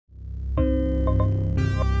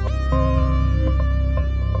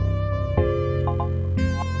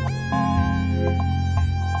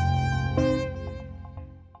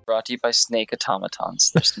brought to you by Snake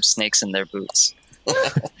Automatons. There's some snakes in their boots.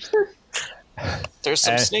 There's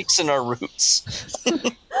some snakes in our roots.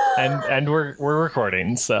 and we're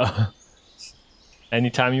recording, so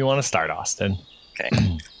anytime you want to start, Austin.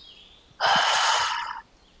 Okay.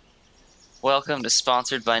 Welcome to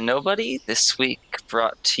Sponsored by Nobody. This week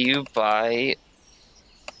brought to you by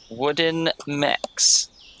Wooden Mechs,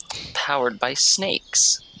 powered by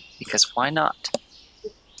snakes, because why not?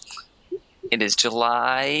 It is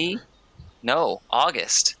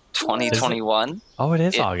August 2021. Oh, it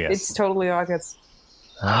is August. It's totally August.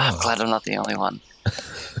 Oh. I'm glad I'm not the only one.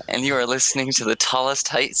 And you are listening to The Tallest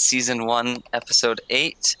Height, Season 1, Episode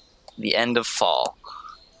 8, The End of Fall.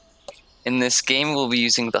 In this game, we'll be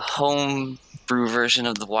using the home brew version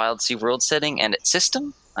of the Wild Sea World setting and its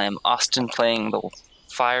system. I am Austin playing the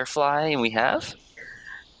Firefly, and we have...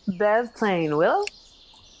 Bev playing Willow.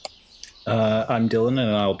 I'm Dylan,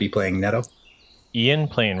 and I'll be playing Netto. Ian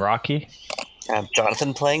playing Rocky. I'm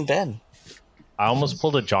Jonathan playing Ben. I almost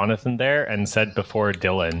pulled a Jonathan there and said before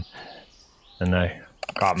Dylan, and I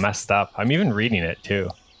got messed up. I'm even reading it, too.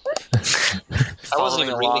 I wasn't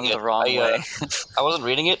even reading it the wrong way. I wasn't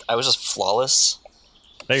reading it. I was just flawless.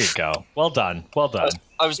 There you go. Well done. Well done.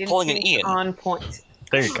 I was pulling an Ian. On point.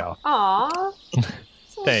 There you go. Aww.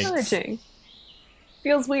 So Thanks. encouraging.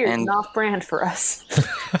 Feels weird and off-brand for us.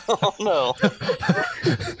 Oh, no.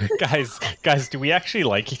 guys, do we actually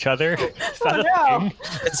like each other? Is that a thing?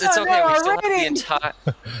 It's okay.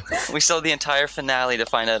 We still have the entire finale to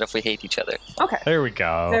find out if we hate each other. Okay. There we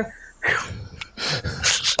go.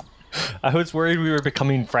 I was worried we were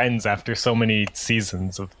becoming friends after so many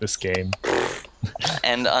seasons of this game.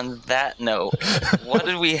 And on that note, what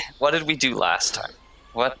did we do last time?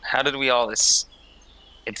 How did we all this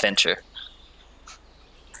adventure?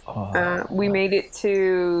 We made it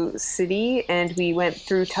to city, and we went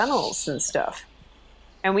through tunnels and stuff.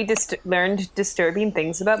 And we learned disturbing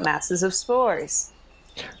things about masses of spores.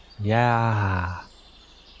 Yeah.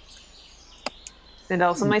 And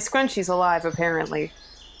also my scrunchie's alive, apparently.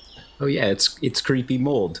 Oh yeah, it's creepy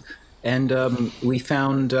mold, and we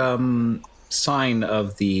found sign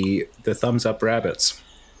of the thumbs up rabbits.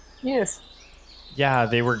 Yes. Yeah,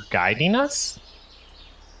 they were guiding us?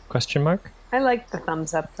 Question mark? I like the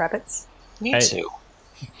thumbs up rabbits. Me too.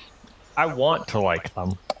 I want to like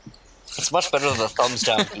them. It's much better than the thumbs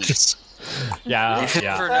down geese. Yeah. You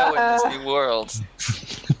never know in this new world.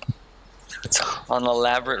 It's an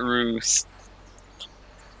elaborate ruse.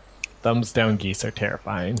 Thumbs down geese are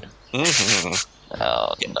terrifying. Mm-hmm.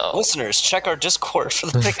 Oh, no. Listeners, check our Discord for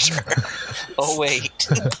the picture. Oh, wait.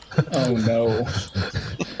 Oh, no.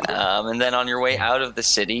 And then on your way out of the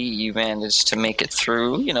city, you managed to make it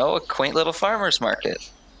through, a quaint little farmer's market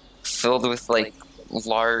filled with,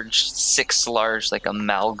 six large,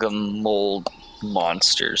 amalgam mold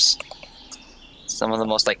monsters. Some of the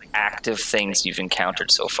most, active things you've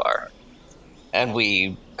encountered so far. And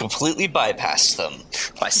we completely bypassed them.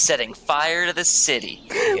 By setting fire to the city.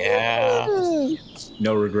 Yeah.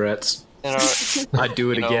 No regrets. I'd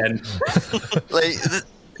do it again.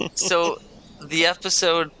 So the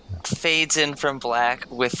episode fades in from black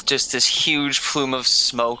with just this huge plume of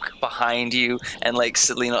smoke behind you, and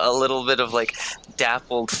a little bit of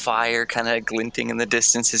dappled fire kind of glinting in the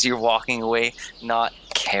distance as you're walking away, not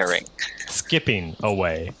caring. Skipping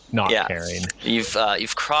away, not caring.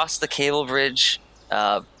 You've crossed the cable bridge,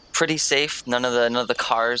 pretty safe. None of the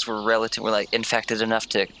cars were infected enough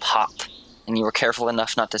to pop, and you were careful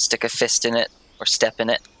enough not to stick a fist in it or step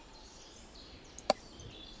in it.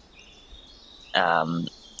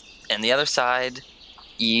 And the other side,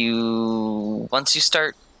 once you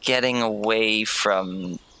start getting away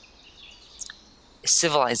from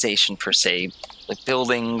civilization per se,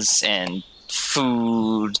 buildings and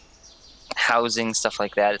food, housing, stuff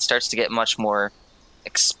like that, it starts to get much more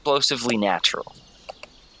explosively natural.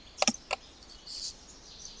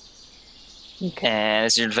 Okay. And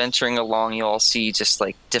as you're adventuring along, you all see just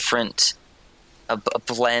a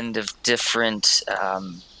blend of different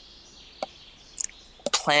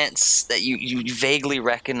plants that you vaguely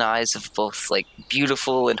recognize, of both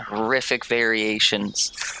beautiful and horrific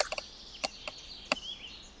variations.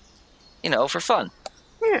 For fun.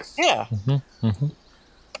 Yeah. Mm-hmm. Mm-hmm.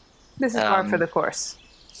 This is par for the course.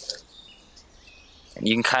 And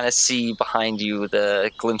you can kind of see behind you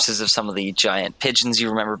the glimpses of some of the giant pigeons you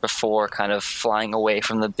remember before, kind of flying away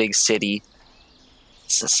from the big city.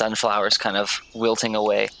 The sunflowers kind of wilting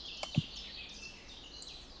away.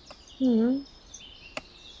 Mm-hmm.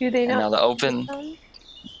 Do they not? And now the open.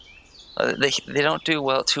 They don't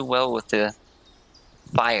do too well with the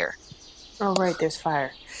fire. Oh right, there's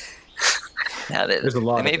fire. Yeah, There's a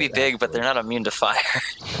lot they may of be it, big, but actually. they're not immune to fire.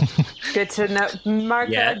 Good to know. Mark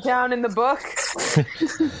Yeah. that down in the book.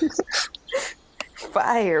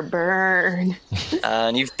 Fire burn.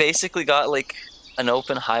 And you've basically got like an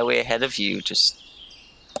open highway ahead of you, just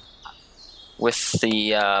with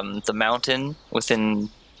the mountain within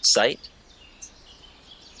sight.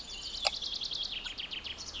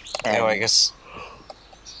 Anyway, I guess.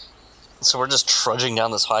 So we're just trudging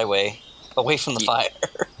down this highway away from the fire.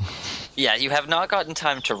 Yeah, you have not gotten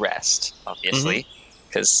time to rest, obviously,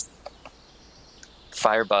 because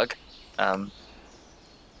firebug.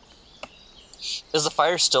 Is the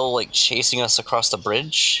fire still like chasing us across the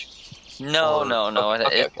bridge? No.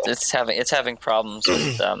 Okay. It's having problems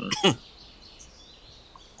with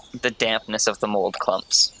the dampness of the mold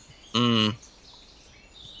clumps.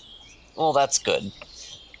 Well, that's good.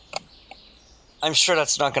 I'm sure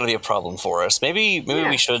that's not going to be a problem for us. Maybe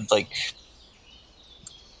we should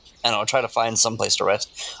I don't know, try to find some place to rest.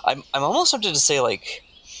 I'm almost tempted to say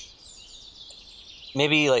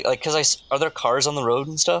maybe because are there cars on the road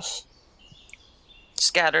and stuff?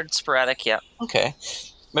 Scattered, sporadic, yeah. Okay,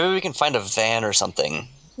 maybe we can find a van or something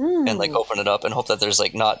and open it up and hope that there's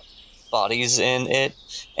not bodies in it,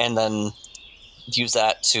 and then use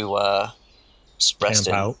that to just rest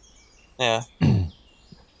Camp in. out. Yeah.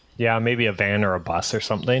 Yeah, maybe a van or a bus or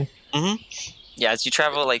something. Yeah, as you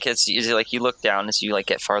travel, you look down as you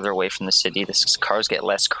get farther away from the city. The cars get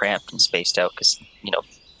less cramped and spaced out because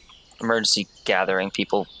emergency gathering,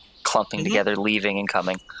 people clumping together, leaving and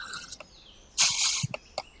coming.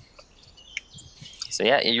 So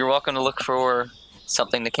yeah, you're welcome to look for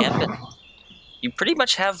something to camp in. You pretty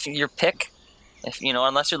much have your pick. If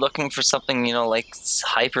unless you're looking for something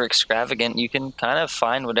hyper extravagant, you can kind of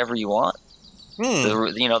find whatever you want.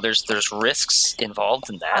 There's risks involved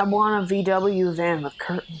in that. I want a VW van with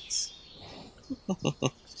curtains. I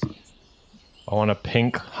want a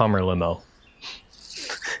pink Hummer limo.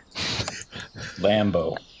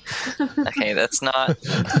 Lambo. Okay, that's not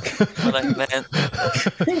what I meant.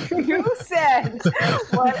 You said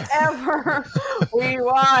whatever we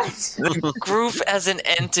want. The group as an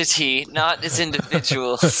entity, not as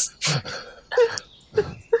individuals.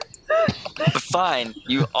 But fine,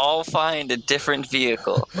 you all find a different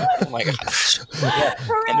vehicle. Oh my gosh.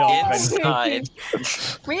 And inside,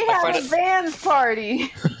 We had a Vans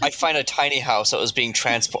party. I find a tiny house that was being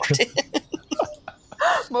transported.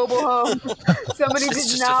 Mobile home. Somebody It's did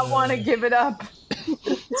just not want to give it up.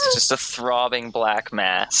 it's just a throbbing black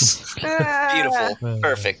mass. Beautiful.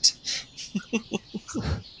 Perfect.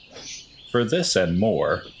 For this and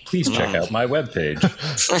more, please check out my webpage.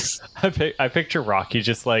 I picture Rocky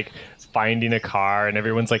just finding a car, and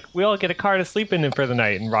everyone's like, "We all get a car to sleep in for the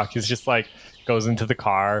night." And Rocky's just goes into the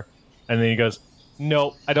car, and then he goes,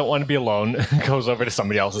 "No, I don't want to be alone." Goes over to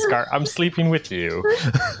somebody else's car. "I'm sleeping with you."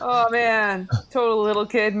 Oh man, total little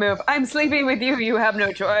kid move. I'm sleeping with you. You have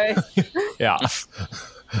no choice. Yeah.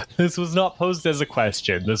 This was not posed as a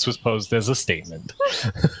question. This was posed as a statement.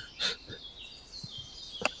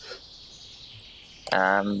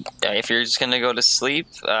 If you're just gonna go to sleep,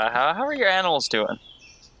 how are your animals doing?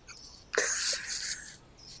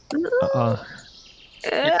 Your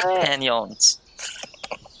companions.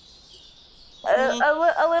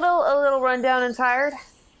 A little run down and tired.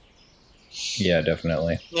 Yeah,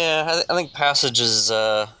 definitely. Yeah, I think Passage is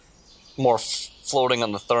more floating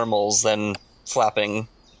on the thermals than flapping.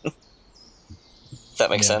 If that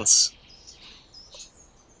makes sense.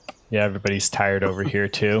 Yeah, everybody's tired over here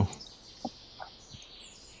too.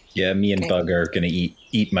 Yeah, me and Bug are gonna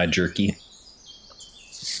eat my jerky.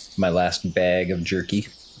 My last bag of jerky.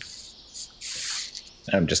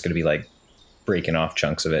 I'm just gonna be breaking off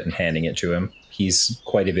chunks of it and handing it to him. He's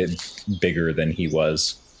quite a bit bigger than he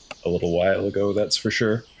was a little while ago, that's for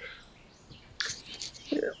sure.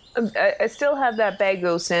 I still have that bag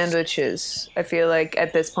of sandwiches. I feel like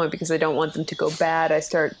at this point, because I don't want them to go bad, I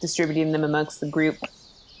start distributing them amongst the group.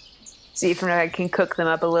 See if I can cook them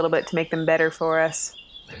up a little bit to make them better for us.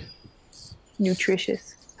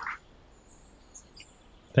 Nutritious.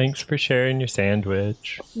 Thanks for sharing your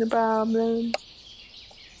sandwich. No problem.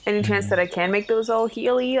 Any chance that I can make those all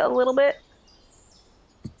healy a little bit?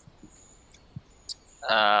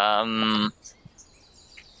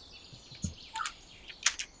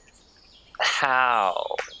 How?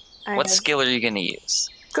 What have skill are you gonna use?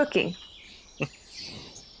 cooking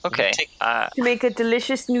Okay. to make a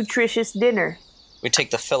delicious, nutritious dinner. We take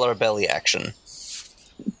the fill our belly action.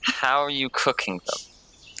 How are you cooking them?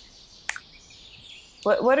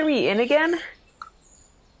 What are we in again?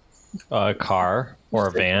 A car or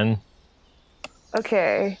a van.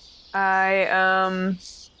 Okay. I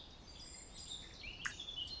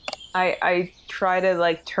try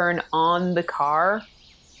to turn on the car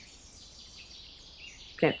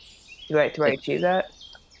Do I achieve that?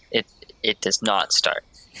 It does not start.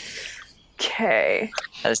 Okay.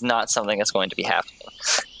 That is not something that's going to be happening.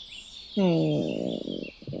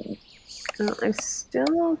 Well, I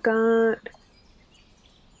still got.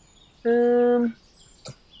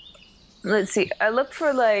 Let's see. I look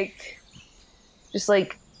for just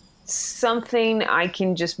something I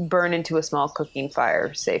can just burn into a small cooking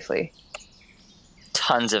fire safely.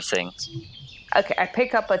 Tons of things. Okay, I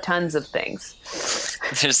pick up tons of things.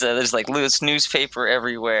 There's like loose newspaper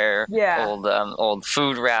everywhere. Yeah. Old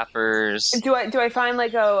food wrappers. Do I find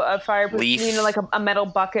like a fire, Leaf. like a metal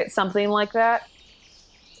bucket, something like that?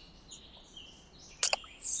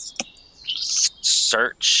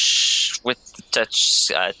 Search with the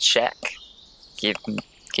check.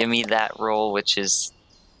 Give me that roll, which is.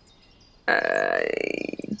 I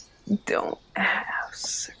don't have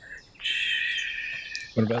search.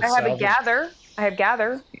 What about I have salvage? a gather. I have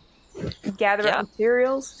gather. Gather Yeah. up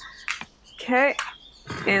materials. Okay.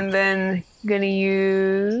 And then gonna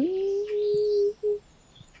use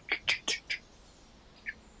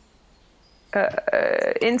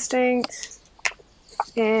instinct.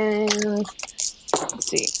 And let's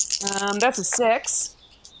see. That's a 6.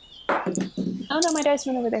 Oh no, my dice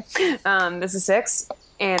went over there. That's a 6.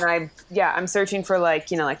 And I'm searching for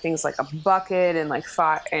things like a bucket and like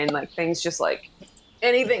fire and like things just like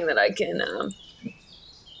anything that I can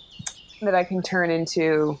turn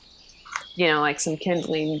into, like some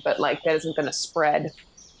kindling, but like that isn't going to spread.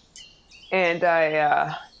 And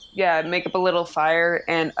I make up a little fire,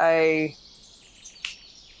 and I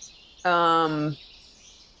trying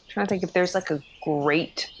to think if there's like a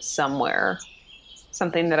grate somewhere,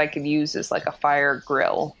 something that I could use as like a fire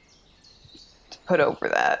grill to put over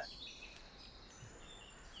that.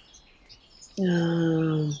 What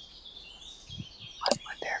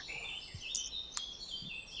would there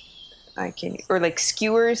be? Or like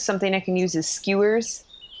skewers, something I can use as skewers.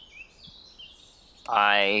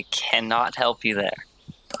 I cannot help you there.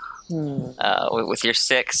 With your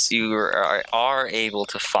 6, you are able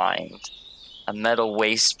to find a metal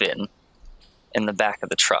waste bin in the back of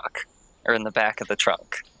the truck, or in the back of the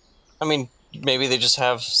trunk. I mean, maybe they just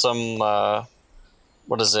have some,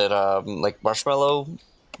 like marshmallow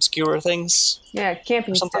skewer things? Yeah,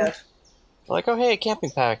 camping Or something? stuff. Like, oh, hey,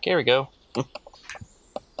 camping pack. Here we go.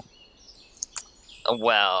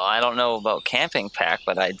 Well, I don't know about camping pack,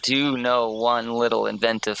 but I do know one little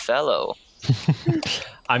inventive fellow.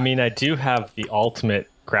 I mean, I do have the ultimate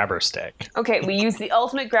grabber stick. Okay, we use the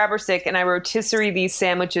ultimate grabber stick, and I rotisserie these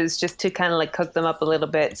sandwiches just to kind of like cook them up a little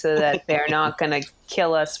bit so that they're not going to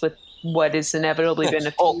kill us with what has inevitably been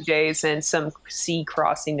a few days and some sea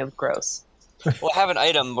crossing of gross. Well, I have an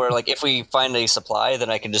item where, like, if we find a supply, then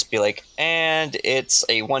I can just be like, and it's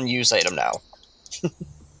a one-use item now.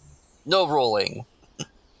 No rolling.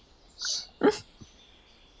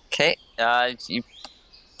 Okay,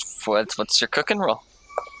 what's your cooking roll?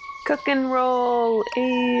 Cook and roll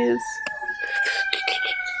is...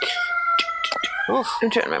 Oof. I'm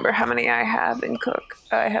trying to remember how many I have in cook.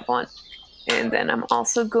 I have 1. And then I'm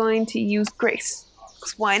also going to use grace.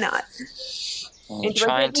 'Cause why not? I'm And do I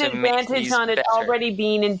trying get to an make advantage these on it better. already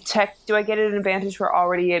being in tech? Do I get an advantage for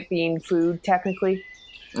already it being food, technically?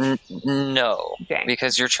 No, Dang.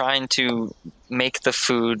 because you're trying to make the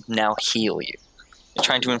food now heal you. You're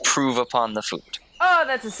trying to improve upon the food. Oh,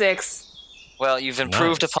 that's a 6. Well, you've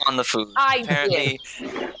improved Nice. upon the food. I Apparently,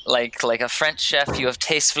 like a French chef, you have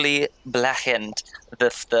tastefully blackened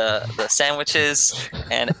the sandwiches,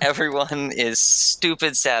 and everyone is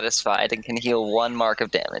stupid satisfied and can heal 1 mark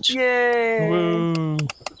of damage. Yay! Woo!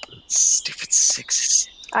 Stupid 6s.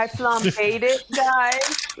 I flambéed it,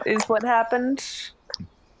 guys, is what happened.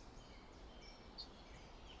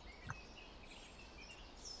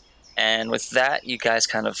 And with that, you guys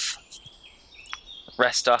kind of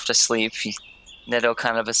rest off to sleep. Neto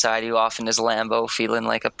kind of beside you off in his Lambo, feeling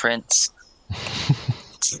like a prince.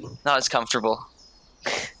 It's not as comfortable.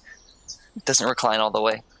 Doesn't recline all the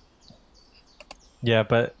way. Yeah,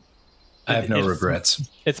 but I have no it's- regrets.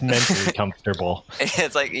 it's mentally comfortable.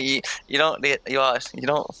 It's like you don't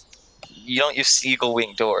use eagle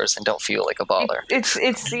wing doors and don't feel like a baller.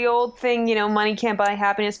 It's the old thing, money can't buy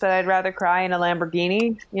happiness, but I'd rather cry in a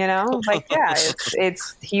Lamborghini, Like, yeah,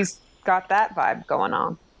 it's he's got that vibe going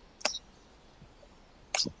on.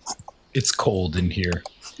 It's cold in here.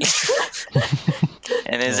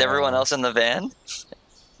 And is everyone else in the van?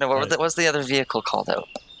 No, what's the other vehicle called out?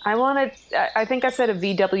 I think I said a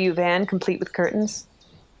VW van complete with curtains.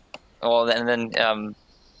 Well, and then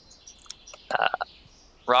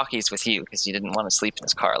Rocky's with you because you didn't want to sleep in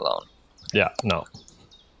his car alone. Yeah, no.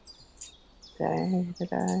 And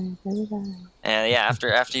yeah,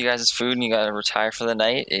 after you guys' food and you gotta retire for the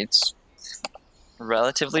night, it's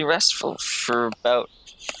relatively restful for about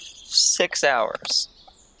 6 hours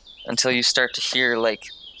until you start to hear like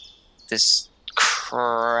this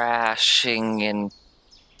crashing and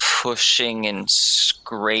pushing and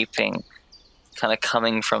scraping kind of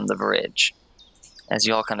coming from the bridge as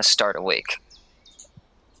you all kind of start awake.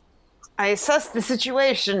 I assess the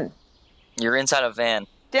situation. You're inside a van.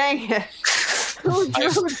 Dang it. Who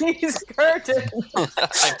drew these curtains?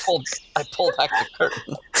 I pulled back the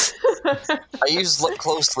curtain. I used look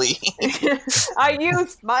closely. I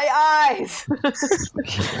used my eyes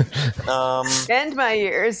and my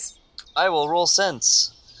ears. I will roll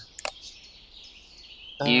sense.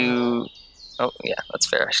 Oh yeah, that's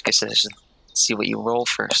fair. I guess I should see what you roll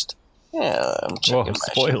first. Yeah, I'm checking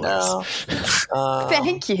my shit now.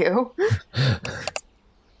 Thank you.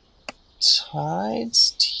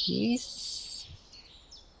 Tides, teeth,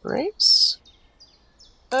 grapes.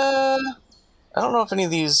 I don't know if any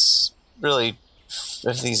of these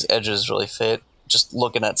if these edges really fit. Just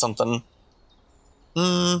looking at something.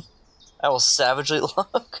 I will savagely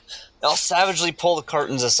look. I'll savagely pull the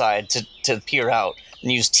curtains aside to peer out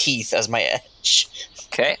and use teeth as my edge.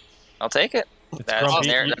 Okay, I'll take it.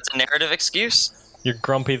 That's a narrative excuse. You're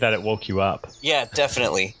grumpy that it woke you up. Yeah,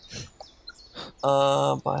 definitely.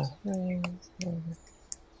 How's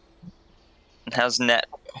Net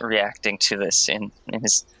reacting to this in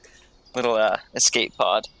his little escape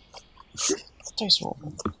pod?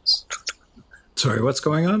 Sorry, what's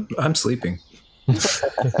going on? I'm sleeping.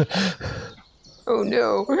 Oh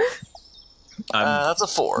no. That's a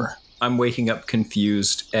 4. I'm waking up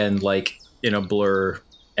confused and like in a blur,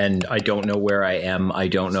 and I don't know where I am. I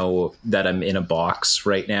don't know that I'm in a box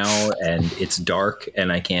right now, and it's dark,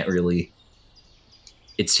 and I can't really.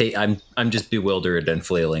 I'm just bewildered and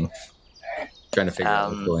flailing, trying to figure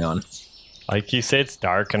out what's going on. Like you say, it's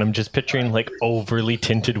dark, and I'm just picturing like overly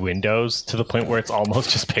tinted windows to the point where it's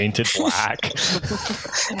almost just painted black.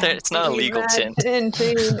 It's not a legal tint.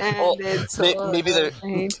 Well, maybe they're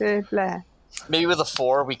painted black. Maybe with a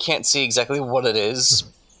 4, we can't see exactly what it is,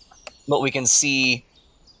 but we can see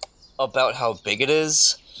about how big it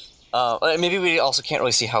is. Maybe we also can't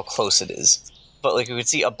really see how close it is, but like we could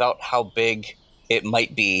see about how big it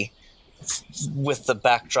might be with the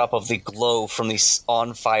backdrop of the glow from the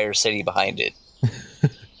on-fire city behind it.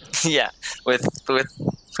 Yeah, with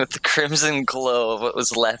the crimson glow of what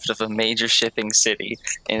was left of a major shipping city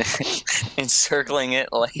and encircling it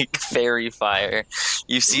like fairy fire.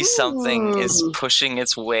 You see something is pushing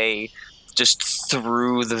its way just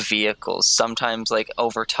through the vehicles, sometimes like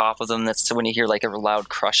over top of them. That's when you hear like a loud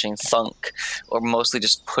crushing thunk, or mostly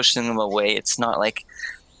just pushing them away. It's not like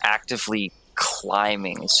actively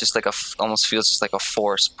climbing. It's just like almost feels just like a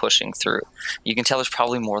force pushing through. You can tell there's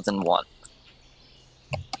probably more than one.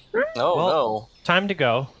 No. Time to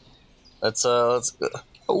go. Let's yeah.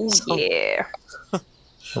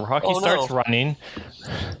 Rocky starts running.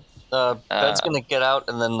 Ben's gonna get out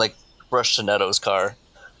and then like rush to Neto's car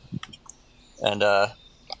and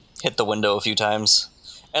hit the window a few times.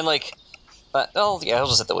 And like I'll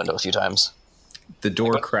just hit the window a few times. The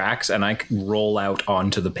door cracks and I roll out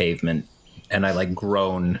onto the pavement and I like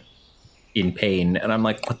groan in pain and I'm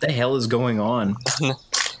like, what the hell is going on?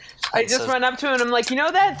 I just run up to him and I'm like, you know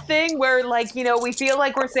that thing where like, you know, we feel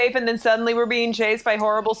like we're safe and then suddenly we're being chased by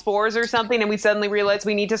horrible spores or something and we suddenly realize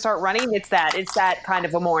we need to start running? It's that kind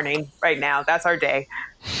of a morning right now. That's our day.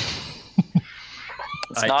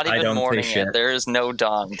 It's not even morning yet. There is no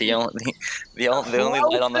dawn. The only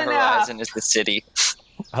light on the horizon is the city.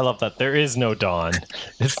 I love that. There is no dawn.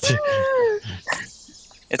 It's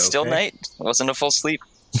still night. It wasn't a full sleep.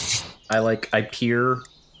 I peer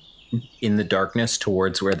in the darkness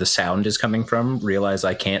towards where the sound is coming from, realize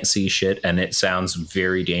I can't see shit and it sounds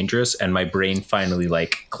very dangerous, and my brain finally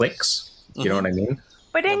like clicks. You know what I mean?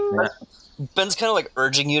 Ben's kind of like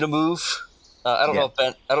urging you to move. I don't know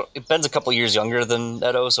if Ben's a couple years younger than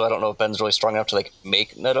Neto, so I don't know if Ben's really strong enough to like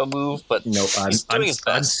make Neto move. But no, I'm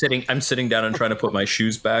sitting down and trying to put my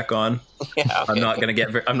shoes back on. Yeah, okay. I'm not gonna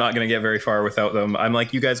get very far without them. I'm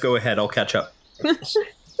like, you guys go ahead. I'll catch up.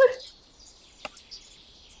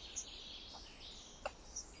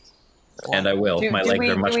 And I will. My legs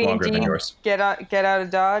are much longer than yours. Get out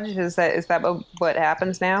of Dodge. Is that what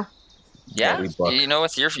happens now? Yeah, you know,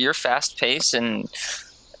 with your fast pace and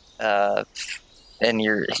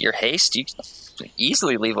your haste, you can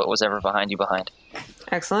easily leave what was ever behind you behind.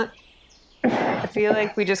 Excellent. I feel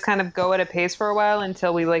like we just kind of go at a pace for a while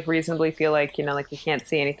until we like reasonably feel like, you know, like we can't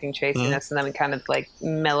see anything chasing us, and then we kind of like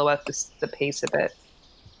mellow out the pace a bit.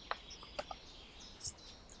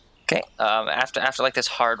 Okay. After like this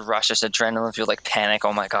hard rush, this adrenaline feel like panic.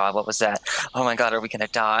 Oh my god, what was that? Oh my god, are we gonna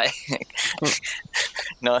die?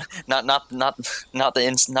 No, not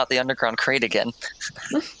the underground crate again.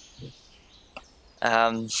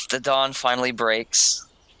 The dawn finally breaks,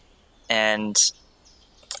 and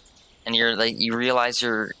you're like you realize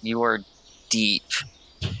you are deep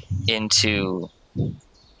into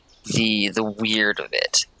the weird of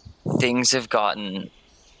it. Things have gotten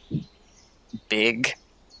big.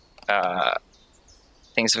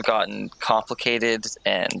 Things have gotten complicated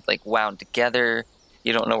and like wound together.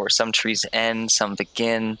 You don't know where some trees end, some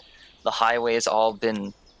begin. The highway has all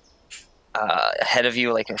been ahead of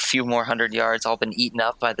you, like a few more 100 yards, all been eaten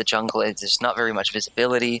up by the jungle. There's not very much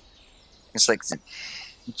visibility. It's like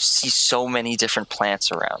you see so many different plants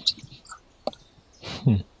around.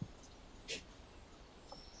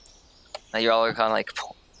 Now you're all kind of like,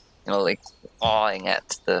 like awing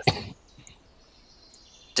at the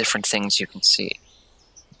different things you can see.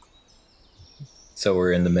 So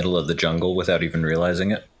we're in the middle of the jungle without even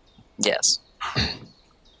realizing it. Yes.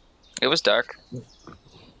 It was dark.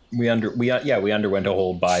 We underwent a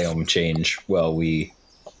whole biome change while we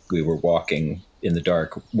were walking in the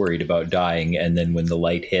dark, worried about dying, and then when the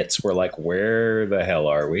light hits, we're like, where the hell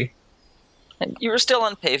are we? And you were still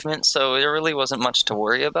on pavement, so there really wasn't much to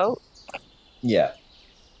worry about. Yeah.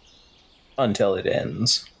 Until it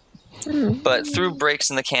ends. But through breaks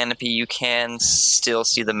in the canopy, you can still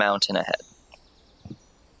see the mountain ahead.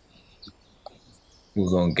 We're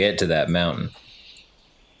gonna get to that mountain.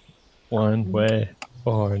 One way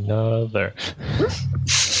or another.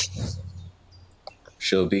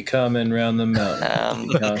 She'll be coming round the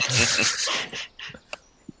mountain.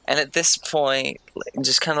 And at this point,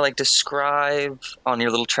 just kind of like describe on your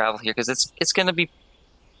little travel here, because it's going to be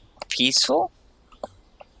peaceful.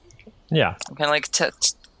 Yeah. Kind of like,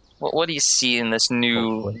 what do you see in this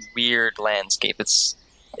new weird landscape? It's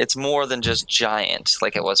more than just giant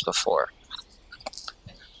like it was before.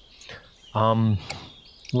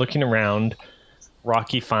 Looking around,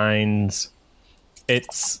 Rocky finds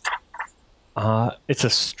it's a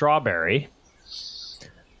strawberry,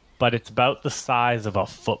 but it's about the size of a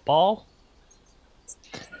football,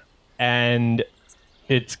 and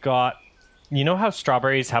it's got, you know how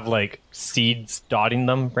strawberries have like seeds dotting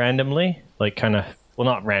them randomly, like kind of, well,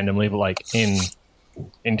 not randomly, but like in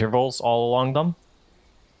intervals all along them.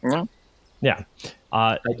 Yeah.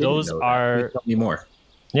 Those are. Tell me more.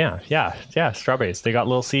 Yeah. Strawberries. They got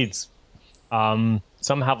little seeds. Some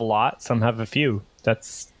have a lot, some have a few.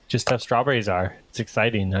 That's just how strawberries are. It's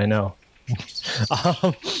exciting, I know.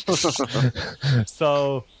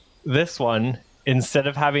 So this one, instead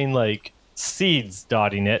of having like seeds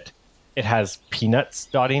dotting it, it has peanuts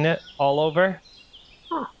dotting it all over.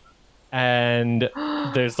 And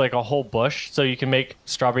there's like a whole bush, so you can make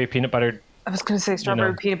strawberry peanut butter. I was going to say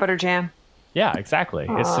strawberry peanut butter jam. Yeah, exactly.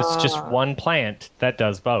 It's just one plant that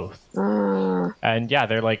does both. And yeah,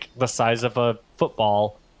 they're like the size of a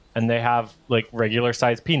football, and they have like regular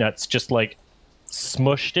sized peanuts just like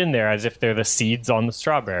smushed in there as if they're the seeds on the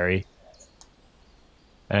strawberry.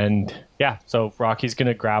 And yeah, so Rocky's going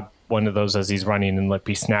to grab one of those as he's running and like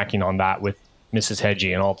be snacking on that with Mrs.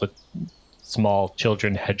 Hedgie and all the small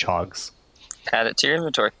children hedgehogs. Add it to your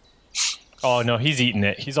inventory. Oh no, he's eating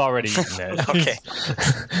it. He's already eaten it. Okay.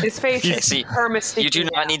 His face is See, perma-sticky. you do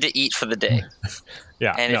not need to eat for the day.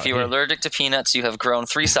 Yeah. And if you are allergic to peanuts, you have grown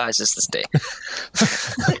 3 sizes this day.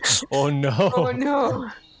 Oh no. Oh no.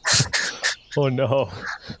 Oh no.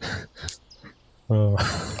 Oh.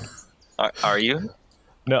 Are you?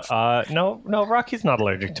 No, Rocky's not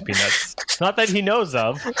allergic to peanuts. Not that he knows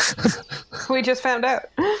of. We just found out.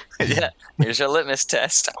 Yeah. Here's your litmus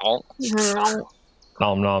test. Oh.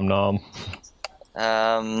 Nom nom nom.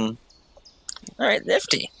 All right,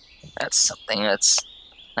 Nifty. That's something that's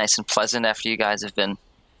nice and pleasant after you guys have been.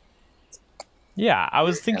 Yeah, I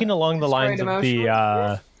was thinking along the lines of the.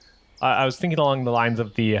 I was thinking along the lines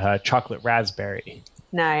of the chocolate raspberry.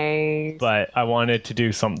 Nice. But I wanted to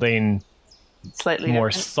do something Slightly more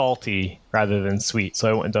different. salty rather than sweet, so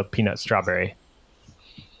I went to peanut strawberry.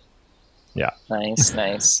 Yeah. Nice.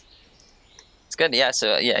 It's good. Yeah.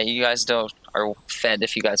 So yeah, you guys are fed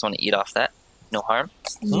if you guys want to eat off that. No harm.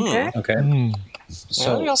 Okay. Okay.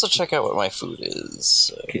 So let me also check out what my food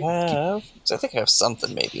is. I think I have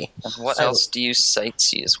something maybe. And what So- else do you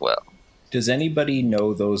sightsee as well? Does anybody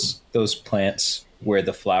know those plants where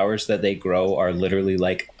the flowers that they grow are literally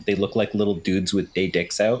like, they look like little dudes with day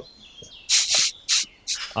dicks out?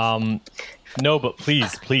 No, but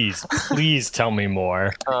please tell me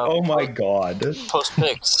more. Oh my god. Post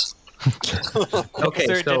pics. Okay,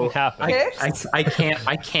 Sir, it so didn't happen.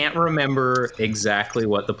 I can't remember exactly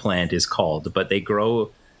what the plant is called, but they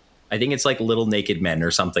grow. I think it's like Little Naked Men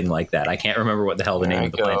or something like that. I can't remember what the hell the name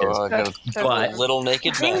of the plant is. But Little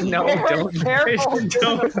naked man. no, don't Careful.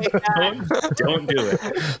 don't do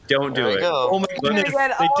it. Don't do There we it. go. Oh my goodness,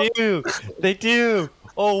 Again, they do. They do.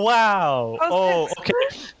 Oh wow. Oh, Post okay.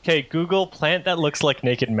 Okay, Google plant that looks like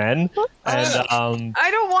naked men, and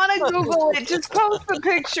I don't want to Google it. Just post the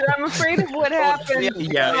picture. I'm afraid of what happens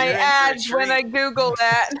yeah, in my you're in for a ads when treat. I Google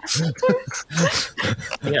that.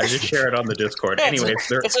 Yeah, just share it on the Discord. Yeah, Anyways,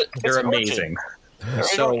 it's they're an orchid. amazing. Very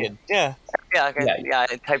So orchid. Yeah. Yeah, okay. Yeah. Yeah,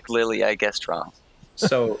 I typed Lily. I guessed wrong.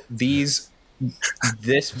 so this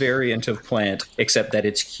variant of plant, except that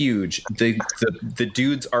it's huge. The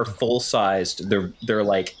dudes are full sized. They're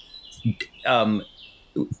like,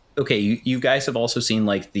 okay. You guys have also seen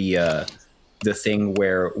like the thing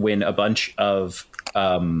where when a bunch of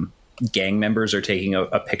gang members are taking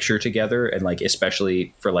a picture together, and like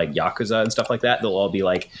especially for like Yakuza and stuff like that, they'll all be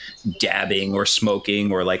like dabbing or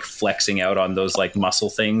smoking or like flexing out on those like muscle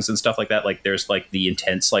things and stuff like that. Like there's like the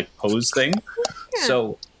intense like pose thing. Yeah.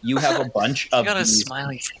 So you have a bunch You of got a these,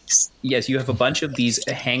 smiley face. yes, you have a bunch of these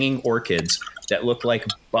hanging orchids that look like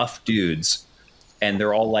buff dudes, and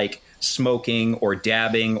they're all like smoking or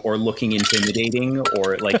dabbing or looking intimidating,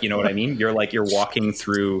 or like, you know what I mean? You're walking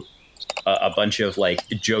through a bunch of like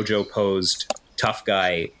JoJo posed tough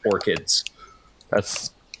guy orchids,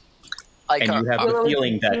 that's Like, and you have the Really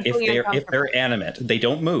feeling that deeply if uncomfortable. they're animate, they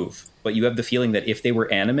don't move, but you have the feeling that if they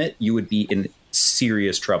were animate, you would be in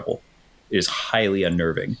serious trouble. It is highly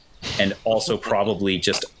unnerving, and also probably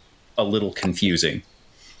just a little confusing.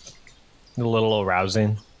 a little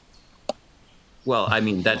arousing. Well, I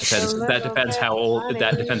mean that depends. That depends how old.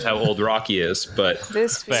 That depends how old Rocky is. But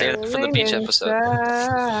This Save it for the beach episode.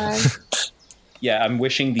 inside. yeah, I'm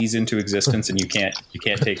wishing these into existence, and you can't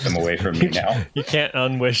take them away from me now. You can't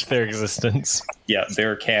unwish their existence. Yeah,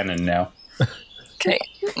 they're canon now. okay.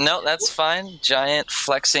 No, that's fine. Giant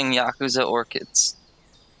flexing Yakuza orchids.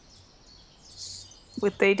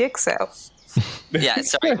 With they dicks out. Yeah,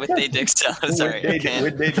 sorry, with they dicks out. Sorry. I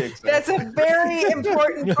can't. That's a very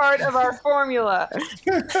important part of our formula.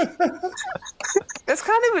 That's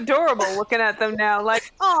kind of adorable looking at them now.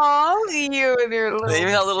 Like, oh, you and your little. They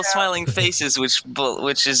got little smiling faces,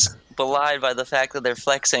 which is belied by the fact that they're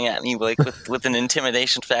flexing at me, like with an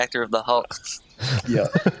intimidation factor of the Hulk. Yeah.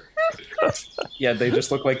 Yeah, they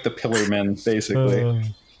just look like the Pillar Men,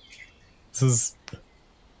 basically. This is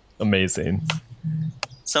amazing.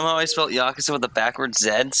 Somehow I spelled Yakuza with a backwards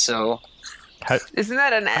Z, so Isn't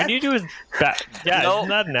that an How S? do you do with that? Yeah, No. isn't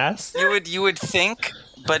that an S? you would think,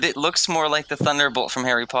 but it looks more like the Thunderbolt from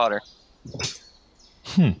Harry Potter.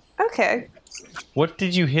 Okay. What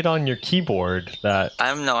did you hit on your keyboard? That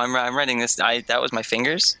I'm writing this. That was my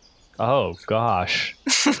fingers. oh gosh,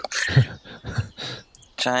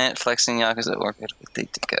 Giant flexing Yakuza orchid with they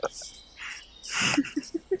to go.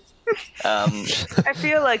 I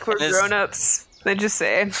feel like we're It is- grown-ups. I just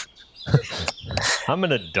say. I'm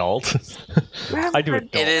an adult. I do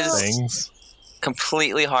adult It is- things.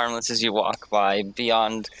 completely harmless as you walk by.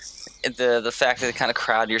 Beyond the fact that they kind of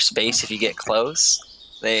crowd your space if you get close,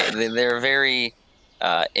 they're very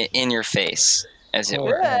in your face, as it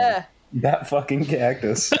were. Yeah. That fucking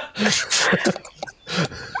cactus.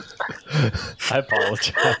 I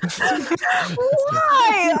apologize.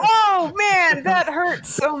 Why? Oh man, that hurts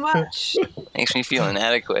so much. Makes me feel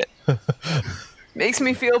inadequate. Makes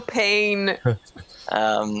me feel pain.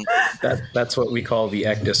 That's what we call the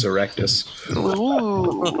ectus erectus.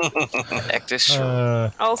 Ooh. Ectus.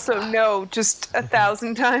 Also, no. Just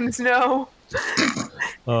 1,000 times no.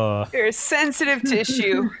 There's sensitive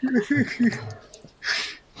tissue.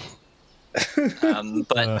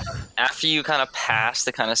 But after you kind of pass,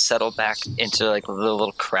 they kind of settle back into like the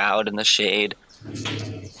little crowd in the shade.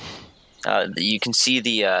 You can see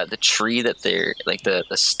the tree that they're like the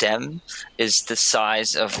stem is the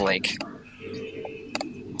size of like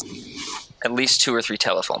at least 2 or 3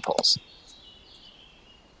 telephone poles,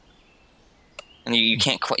 and you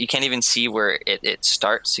can't even see where it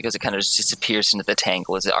starts because it kind of just disappears into the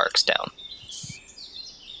tangle as it arcs down.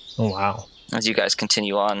 Oh wow. As you guys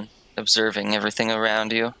continue on observing everything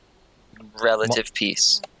around you, relative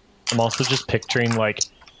peace. I'm also just picturing like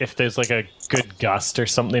if there's like a good gust or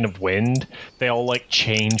something of wind, they all like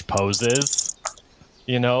change poses.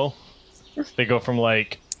 You know, they go from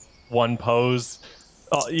like one pose.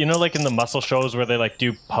 You know, like in the muscle shows where they like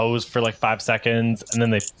do pose for like 5 seconds and then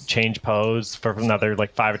they change pose for another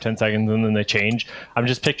like 5 or 10 seconds and then they change. I'm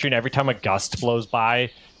just picturing every time a gust blows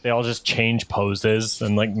by, they all just change poses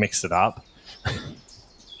and like mix it up.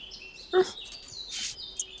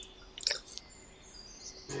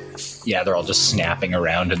 Yeah, they're all just snapping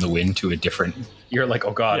around in the wind to a different... You're like,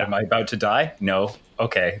 oh god, Yeah. am I about to die? No.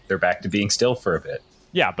 Okay, they're back to being still for a bit.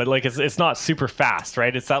 Yeah, but like it's not super fast,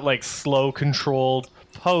 right? It's that like slow controlled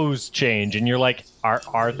pose change, and you're like,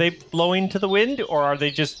 are they blowing to the wind, or are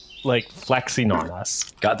they just like flexing on us?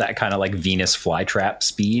 Got that kind of like Venus flytrap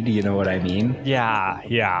speed, you know what I mean?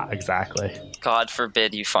 Yeah, exactly. God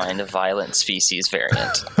forbid you find a violent species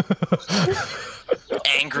variant.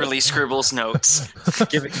 Angrily scribbles notes.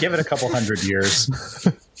 Give it a couple hundred years.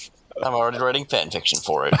 I'm already writing fan fiction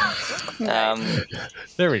for it.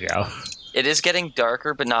 There we go. It is getting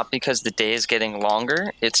darker, but not because the day is getting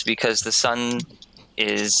longer. It's because the sun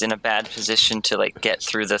is in a bad position to like get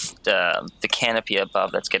through the canopy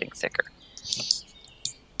above that's getting thicker.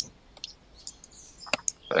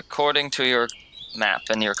 But according to your map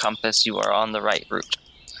and your compass, you are on the right route.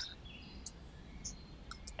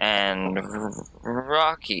 And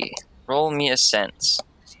Rocky, roll me a sense.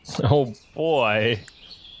 Oh boy.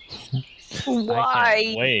 I Why?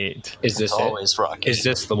 can't wait. Is this it? Always Rocky. Is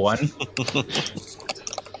this the one?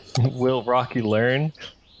 Will Rocky learn?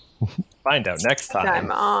 Find out next time.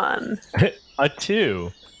 I'm on. A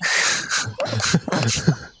 2.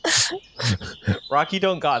 Rocky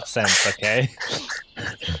don't got sense, okay?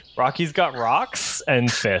 Rocky's got rocks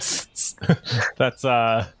and fists. That's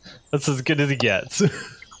as good as he gets.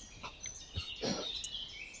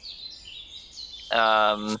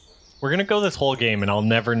 We're gonna go this whole game and I'll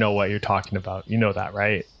never know what you're talking about. You know that,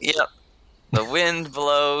 right? Yep. The wind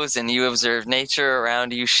blows and you observe nature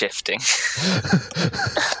around you shifting.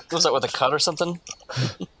 Was that with a cut or something?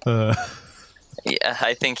 Uh, Yeah,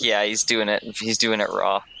 I think he's doing it. He's doing it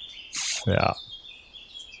raw. yeah.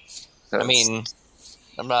 I mean,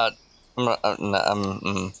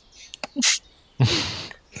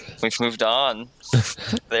 We've moved on.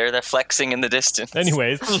 They're flexing in the distance.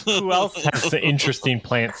 Anyways, who else has the interesting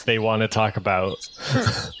plants they want to talk about?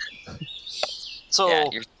 So Yeah,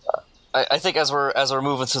 you're, I think as we're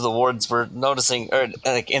moving through the woods, we're noticing, or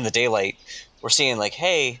like in the daylight, we're seeing like,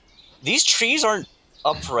 hey, these trees aren't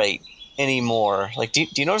upright anymore. Like, do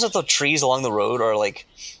you notice that the trees along the road are like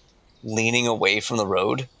leaning away from the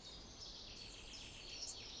road?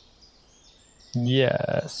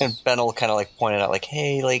 Yes. And Ben will kind of like point it out, like,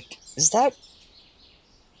 hey, like, is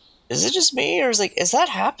it just me, or is that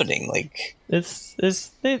happening? Like,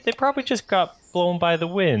 They probably just got blown by the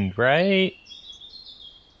wind, right?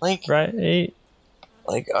 like, Right?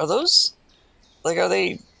 like, are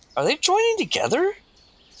they joining together?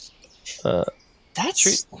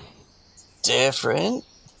 That's different.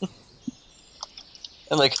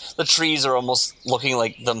 And like the trees are almost looking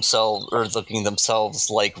themselves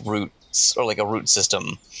like roots, or like a root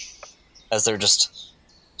system, as they're just,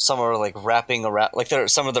 some are like wrapping around, like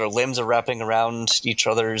some of their limbs are wrapping around each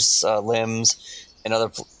other's limbs, and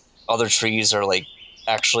other trees are like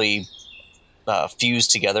actually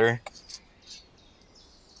fused together.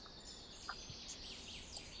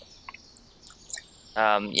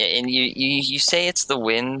 and you say it's the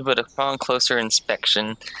wind, but upon closer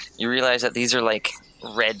inspection, you realize that these are like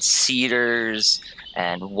red cedars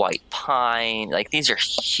and white pine. Like, these are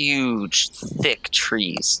huge, thick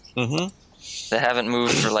trees Mm-hmm. that haven't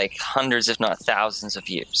moved for like hundreds, if not thousands of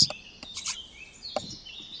years.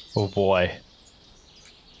 Oh boy.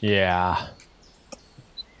 Yeah.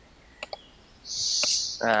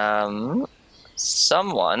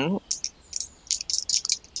 Someone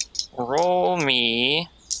roll me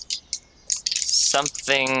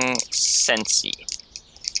something sensey.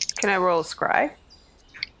 Can I roll a scry?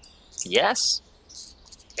 Yes.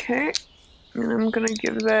 Okay. And I'm gonna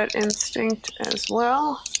give that instinct as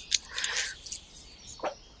well.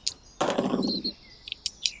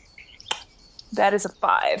 That is a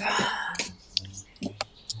 5.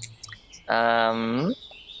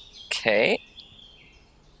 Okay.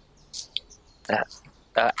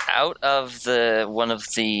 Out of one of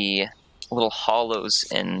the little hollows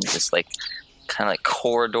in this like kind of like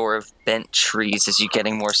corridor of bent trees, as you're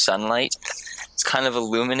getting more sunlight, it's kind of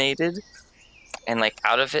illuminated, and like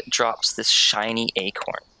out of it drops this shiny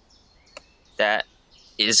acorn that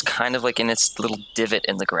is kind of like in its little divot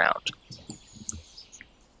in the ground.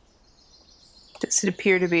 Does it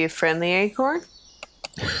appear to be a friendly acorn?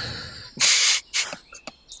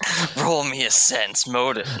 Roll me a sense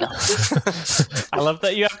motive. No. I love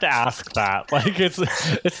that you have to ask that. Like,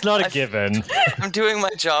 it's not a given. I'm doing my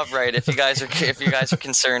job right. If you guys are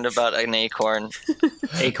concerned about an acorn,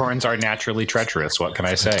 Acorns are naturally treacherous. What can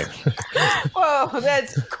I say? Whoa,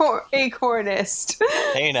 that's acornist.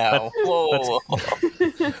 Hey now, whoa.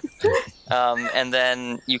 and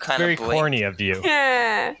then you kind Very of blink. corny of you.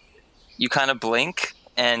 Yeah. you kind of blink,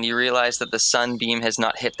 and you realize that the sunbeam has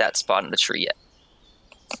not hit that spot in the tree yet.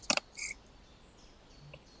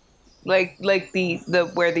 Like the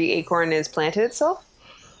where the acorn is planted itself?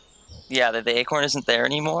 Yeah, the acorn isn't there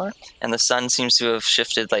anymore, and the sun seems to have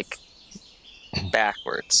shifted, like,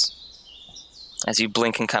 backwards. As you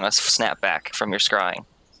blink and kind of snap back from your scrying.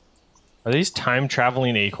 Are these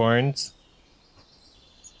time-traveling acorns?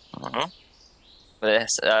 Mm-hmm.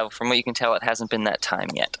 But from what you can tell, it hasn't been that time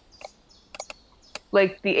yet.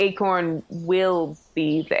 Like the acorn will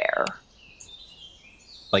be there.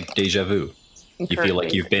 Like deja vu. You feel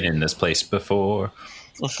like you've been in this place before.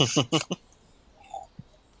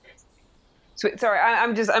 Sorry,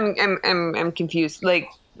 I'm confused. Like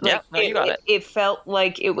Yeah, no, you got it. It felt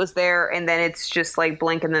like it was there, and then it's just like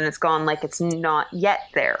blink, and then it's gone. Like it's not yet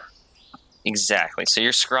there. Exactly. So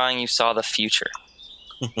you're scrying. You saw the future.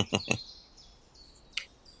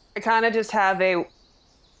 I kind of just have a.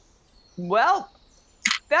 Well,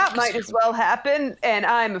 that might as well happen, and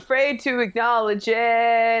I'm afraid to acknowledge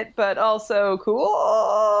it, but also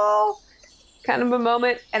cool. Kind of a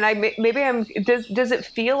moment, and maybe I'm. Does it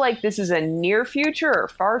feel like this is a near future or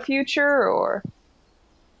far future or?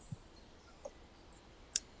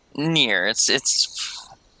 Near. It's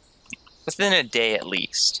within a day at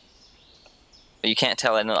least. But you can't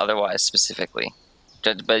tell it otherwise specifically.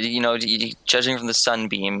 But, judging from the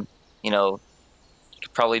sunbeam, you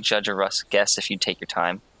could probably judge a rough guess if you take your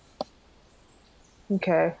time.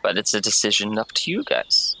 Okay. But it's a decision up to you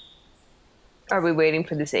guys. Are we waiting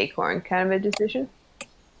for this acorn kind of a decision?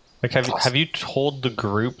 Like, have you told the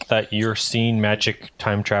group that you're seeing magic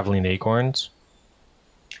time-traveling acorns?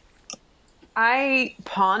 I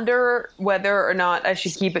ponder whether or not I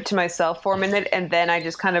should keep it to myself for a minute, and then I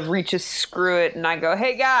just kind of reach a screw it, and I go,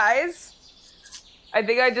 hey guys, I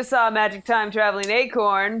think I just saw a magic time traveling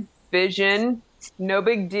acorn. Vision, no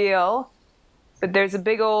big deal. But there's a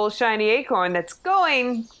big old shiny acorn that's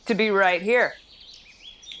going to be right here.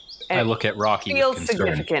 And I look at Rocky feels with concern.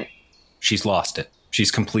 Significant. She's lost it.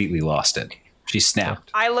 She's completely lost it. She's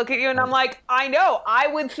snapped. I look at you and I'm like, I know, I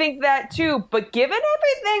would think that too, but given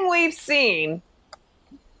everything we've seen,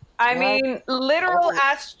 I mean, literal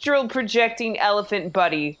astral projecting elephant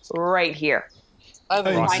buddy right here. I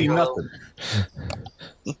ain't seen nothing.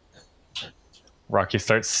 Rocky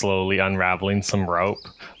starts slowly unraveling some rope,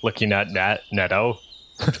 looking at Neto.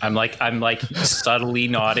 I'm like subtly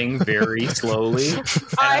nodding very slowly, and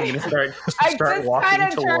I'm gonna start I just walking kind of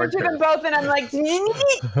turn towards to her. them both and I'm like,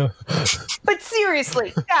 but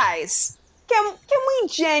seriously, guys, can we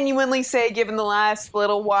genuinely say, given the last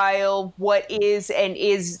little while, what is and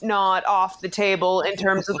is not off the table in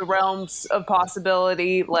terms of the realms of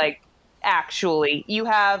possibility? Like, actually, you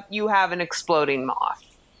have an exploding moth.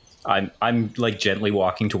 I'm like gently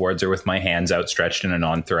walking towards her with my hands outstretched in a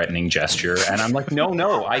non-threatening gesture, and I'm like, no,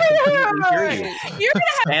 I completely hear you. You're gonna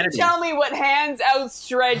have Sanity. to tell me what hands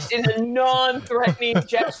outstretched in a non-threatening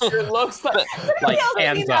gesture looks like. Like,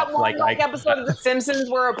 Hands hands that up, one like, episode of The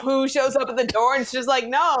Simpsons where a poo shows up at the door and it's just like,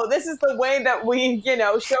 no, this is the way that we,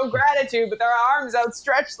 show gratitude with our arms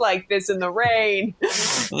outstretched like this in the rain.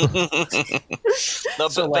 No,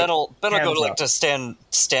 So, Ben will go hands up. to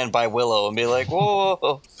stand by Willow and be like,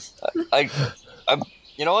 whoa. I'm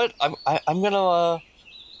you know what? I'm gonna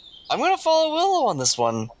follow Willow on this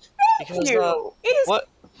one because It is what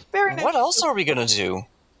very nice. what else are we gonna do?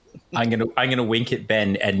 I'm gonna wink at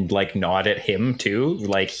Ben and like nod at him too.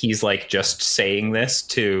 Like he's like just saying this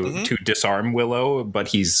to disarm Willow, but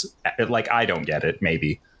he's like, I don't get it.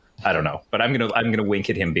 Maybe I don't know, but I'm gonna wink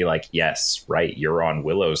at him, and be like, yes, right, you're on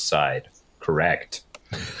Willow's side, correct.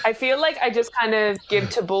 I feel like I just kind of give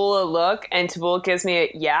Tabul a look, and Tabul gives me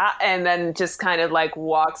a yeah, and then just kind of like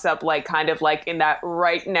walks up, like kind of like in that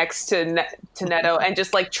right next to Neto, and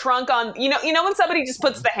just like trunk on, you know when somebody just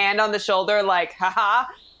puts the hand on the shoulder, like haha,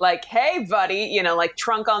 like hey buddy, like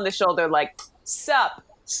trunk on the shoulder, like sup,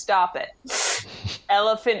 stop it,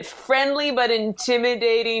 elephant friendly but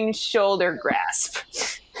intimidating shoulder grasp.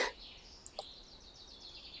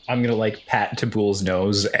 I'm gonna like pat Tabul's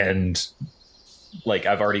nose and. Like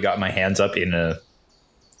I've already got my hands up in a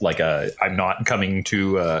I'm not coming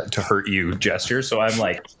to hurt you gesture. So I'm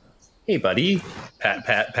like, hey buddy,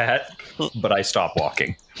 pat, but I stop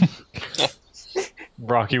walking.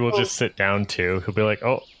 Rocky will just sit down too. He'll be like,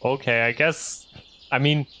 oh, okay, I guess. I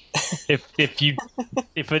mean,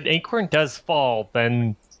 if an acorn does fall,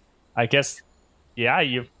 then I guess, yeah,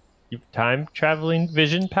 you've time traveling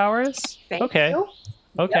vision powers. Thank you.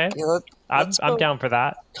 Okay. Yeah, I'm down for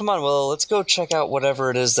that. Come on, Willow, let's go check out whatever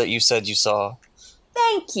it is that you said you saw.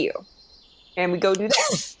 Thank you. And we go do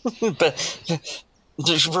that.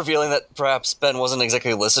 Just revealing that perhaps Ben wasn't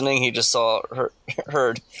exactly listening. He just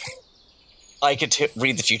heard. I could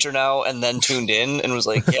read the future now, and then tuned in and was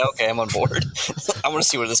like, "Yeah, okay, I'm on board. I want to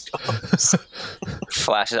see where this goes."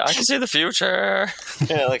 Flashes. I can see the future.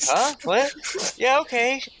 Yeah, like, huh? What? Yeah,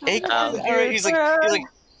 okay. Acorn. All right. He's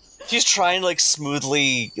trying to like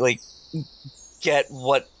smoothly like get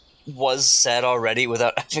what was said already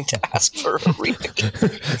without having to ask for a reading.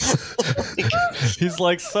 He's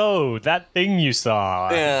like, so that thing you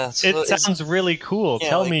saw. Yeah, so it sounds really cool. Yeah,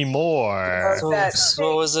 Tell like- me more.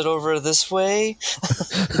 So is it over this way?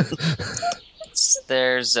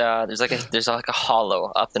 There's like a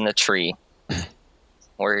hollow up in the tree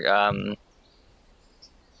where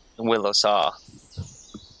Willow saw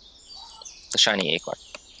the shiny acorn.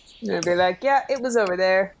 They'll be like, yeah, it was over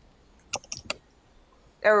there.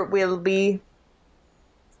 Or it will be.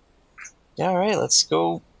 Yeah, all right, let's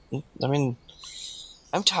go. I mean,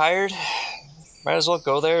 I'm tired. Might as well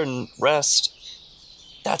go there and rest.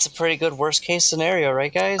 That's a pretty good worst case scenario,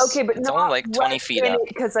 right, guys? Okay, but It's not only like 20 feet up.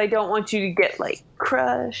 because I don't want you to get like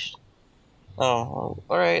crushed. Oh,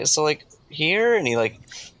 all right. So like here, and he like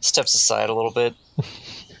steps aside a little bit.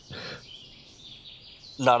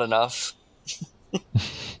 Not enough.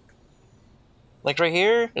 Like right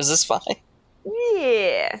here, is this fine?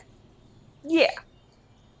 Yeah.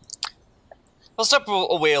 I'll step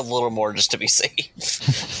away a little more just to be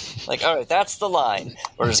safe. Like, all right, that's the line.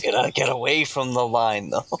 We're just gonna get away from the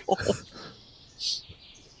line, though.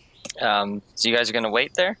 So you guys are gonna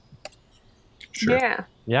wait there? Sure. Yeah.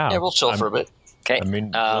 Yeah. Yeah, we'll chill for a bit. Okay. I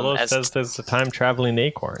mean, Willow as says there's a time traveling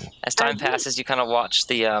acorn. As time passes, you kind of watch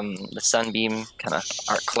the sunbeam kind of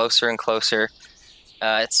arc closer and closer.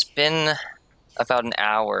 It's been about an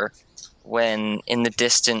hour when, in the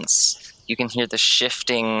distance, you can hear the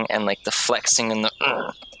shifting and like the flexing and the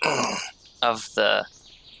of the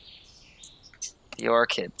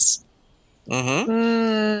orchids.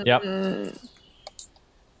 Mm-hmm. Yep.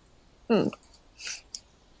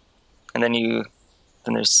 And then you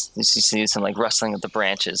see some like rustling of the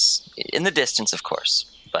branches in the distance, of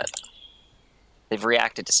course, but they've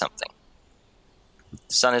reacted to something.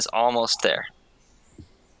 The sun is almost there.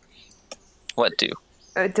 What do?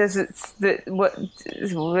 What does it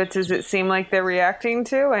seem like they're reacting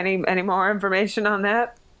to? Any more information on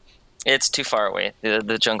that? It's too far away.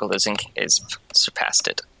 The jungle is surpassed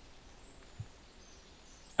it.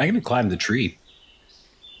 I'm going to climb the tree.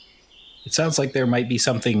 It sounds like there might be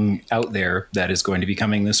something out there that is going to be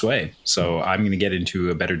coming this way. So I'm going to get into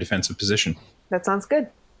a better defensive position. That sounds good.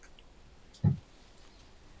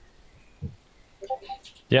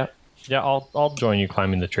 Yeah. Yeah, I'll join you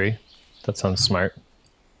climbing the tree. That sounds smart.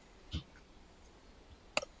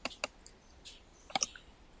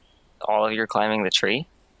 All of you are climbing the tree?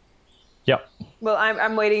 Yep. Well,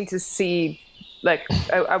 I'm waiting to see. Like,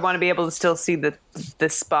 I want to be able to still see the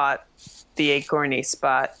spot, the acorny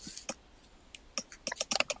spot.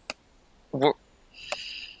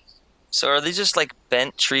 So are these just like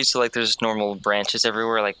bent trees? So like there's normal branches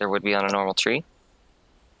everywhere, like there would be on a normal tree?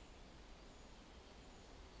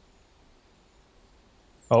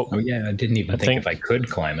 Oh yeah, I didn't even think if I could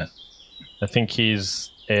climb it. I think he's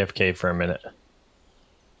AFK for a minute.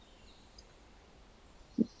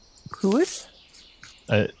 Who is?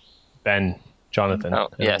 Ben, Jonathan. Oh,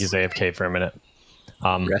 I think yes. he's AFK for a minute.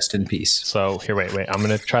 Rest in peace. So here, wait. I'm going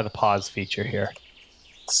to try the pause feature here.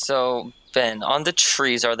 So, Ben, on the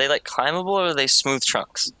trees, are they like climbable or are they smooth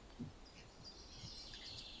trunks?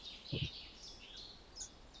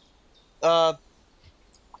 I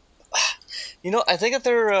think that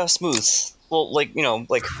they're smooth. Well, like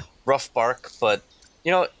rough bark, but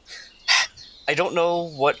I don't know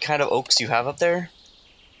what kind of oaks you have up there.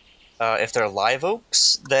 If they're live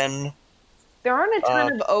oaks, then There aren't a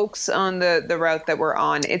ton of oaks on the route that we're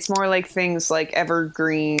on. It's more like things like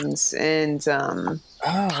evergreens and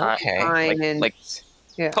okay. pine and like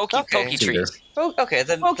yeah. pokey trees. Okay,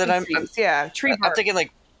 then I'm trees, yeah, tree I'm bark. thinking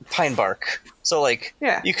like pine bark. So like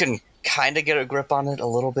Yeah. you can kind of get a grip on it a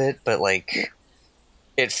little bit, but like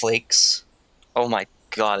it flakes. Oh my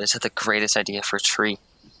god, is that the greatest idea for a tree?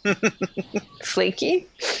 Flaky.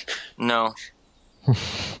 No. Don't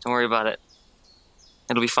worry about it.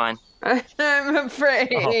 It'll be fine. I'm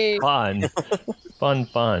afraid. Oh,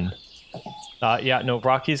 fun.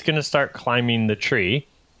 Rocky's going to start climbing the tree,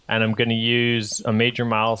 and I'm going to use a major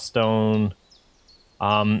milestone,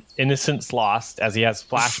 Innocence Lost, as he has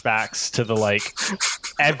flashbacks to the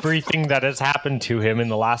everything that has happened to him in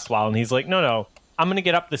the last while, and he's like, no, I'm going to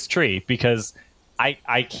get up this tree because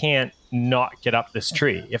I can't not get up this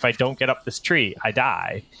tree. If I don't get up this tree, I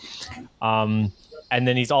die. And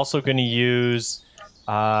then he's also going to use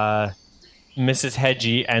Mrs.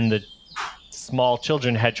 Hedgie and the small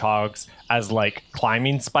children hedgehogs as like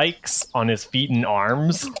climbing spikes on his feet and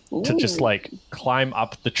arms to just like climb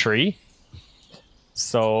up the tree.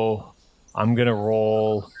 So I'm gonna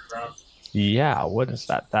roll. Yeah, what is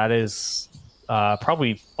that? That is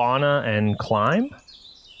probably fauna and climb.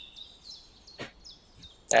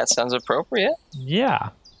 That sounds appropriate.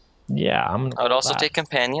 Yeah. I'm gonna I would roll also that. take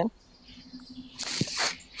companion.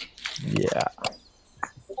 Yeah.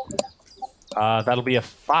 That'll be a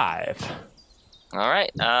 5. All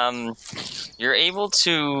right. You're able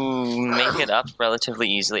to make it up relatively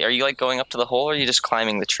easily. Are you like going up to the hole, or are you just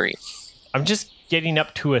climbing the tree? I'm just getting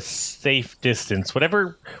up to a safe distance.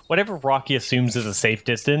 Whatever Rocky assumes is a safe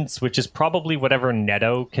distance, which is probably whatever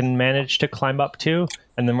Neto can manage to climb up to.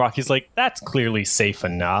 And then Rocky's like, that's clearly safe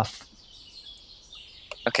enough.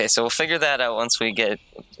 Okay, so we'll figure that out once we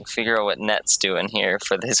figure out what Net's doing here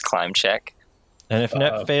for his climb check. And if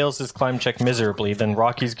Net fails his climb check miserably, then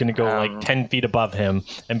Rocky's going to go like 10 feet above him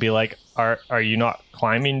and be like, are you not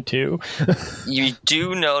climbing too? You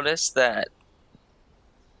do notice that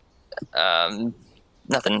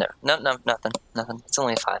nothing there. Nothing. It's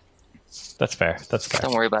only a 5. That's fair.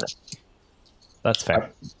 Don't worry about it. That's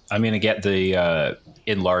fair. I'm going to get the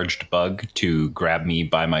enlarged bug to grab me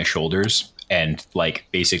by my shoulders and like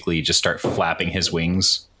basically just start flapping his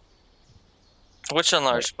wings. Which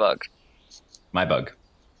enlarged bug? My bug.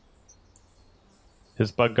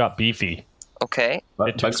 His bug got beefy. Okay.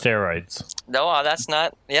 It took steroids. No, that's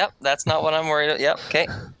not. Yep, that's not what I'm worried about. Yep. Okay.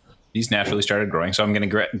 He's naturally started growing, so I'm going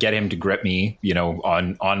to get him to grip me,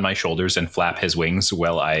 on my shoulders and flap his wings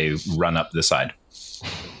while I run up the side.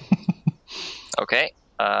 Okay.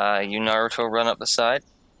 You Naruto run up the side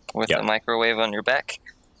with the microwave on your back.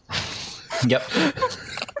 Yep.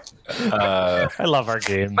 I love our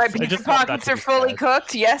games. My pizza pockets are fully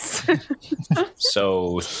cooked, yes.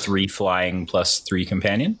 So 3 flying plus 3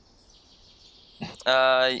 companion?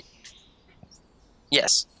 Yes.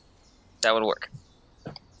 That would work.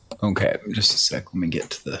 Okay, just a sec. Let me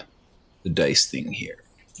get to the dice thing here.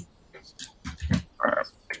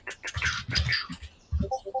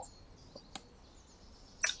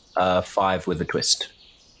 5 with a twist.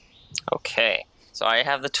 Okay. So I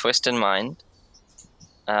have the twist in mind.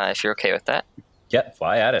 If you're okay with that. Yep,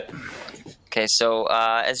 fly at it. Okay, so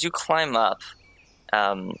as you climb up,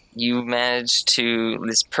 you manage to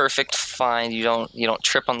this perfect find. You don't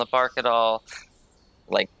trip on the bark at all.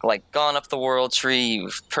 Like gone up the world tree.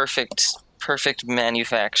 You've perfect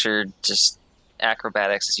manufactured just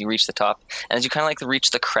acrobatics as you reach the top, and as you kind of like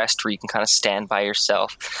reach the crest where you can kind of stand by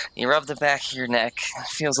yourself. You rub the back of your neck. It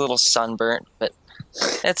feels a little sunburnt, but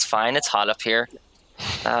it's fine. It's hot up here.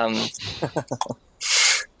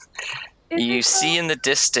 You see in the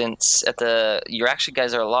distance you actually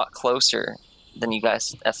guys are a lot closer than you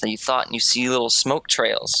thought, and you see little smoke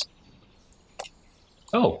trails.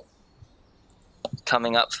 Oh.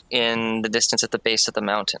 Coming up in the distance at the base of the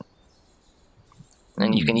mountain.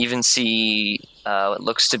 And you can even see what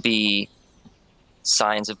looks to be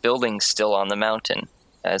signs of buildings still on the mountain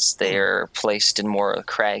as they are placed in more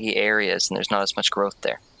craggy areas and there's not as much growth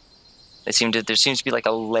there. There seems to be like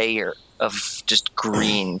a layer of just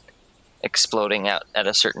green exploding out at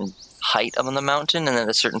a certain height on the mountain, and then at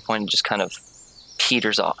a certain point it just kind of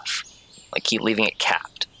peters off. Like keep leaving it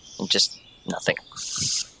capped and just nothing.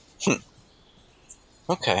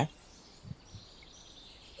 Okay.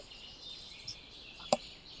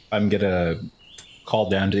 I'm going to call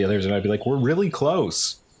down to the others and I'd be like, we're really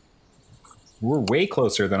close. We're way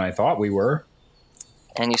closer than I thought we were.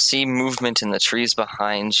 And you see movement in the trees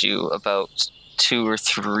behind you about 2 or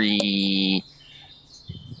 3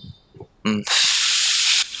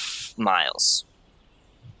 miles.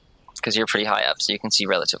 Because you're pretty high up, so you can see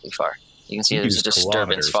relatively far. You can see there's a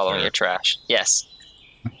disturbance following your trash. Yes.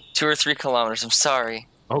 2 or 3 kilometers, I'm sorry.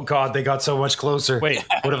 Oh God, they got so much closer. Wait,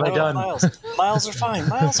 what have I done? Miles are fine.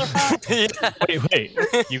 Miles are fine. wait.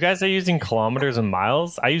 You guys are using kilometers and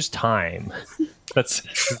miles? I use time. Is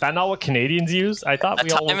that not what Canadians use? I thought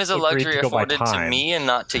we all time is a luxury afforded to me and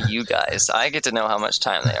not to you guys. I get to know how much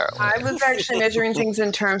time they are. I was actually measuring things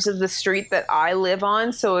in terms of the street that I live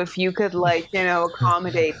on, so if you could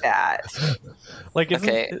accommodate that.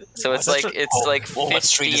 Okay, so it's like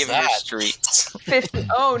 50 of your streets. 50.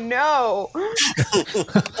 Oh no.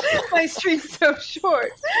 My street's so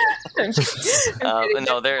short.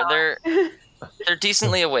 No, they're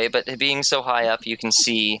decently away, but being so high up, you can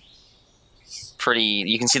see pretty.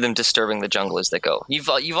 You can see them disturbing the jungle as they go. You've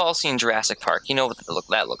all seen Jurassic Park. You know what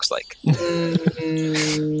that looks like.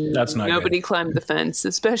 That's not Nobody good. climbed the fence,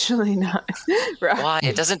 especially not. Right. Why?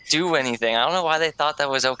 It doesn't do anything. I don't know why they thought that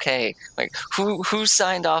was okay. Like, who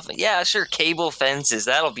signed off? Yeah, sure, cable fences.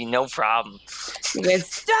 That'll be no problem.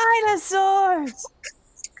 It's dinosaurs.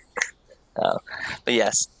 But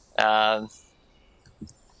yes, that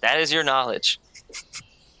is your knowledge.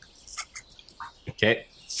 Okay.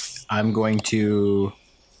 I'm going to...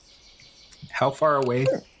 How far away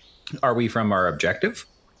are we from our objective?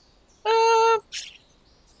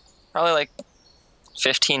 Probably like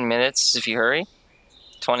 15 minutes if you hurry.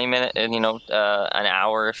 20 minutes, and an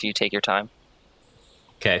hour if you take your time.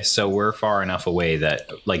 Okay, so we're far enough away that,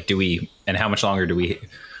 like, do we... And how much longer do we...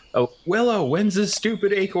 Oh, Willow, when's this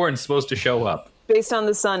stupid acorn supposed to show up? Based on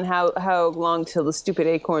the sun, how long till the stupid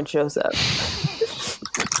acorn shows up?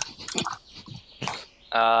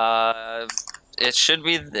 It should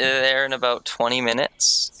be there in about 20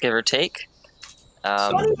 minutes, give or take.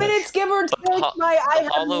 20 minutes, give or take. I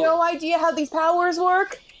have no idea how these powers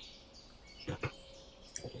work.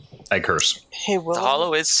 I curse. Hey, The Willow.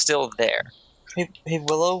 hollow is still there. Hey,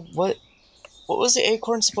 Willow. What was the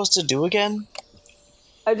acorn supposed to do again?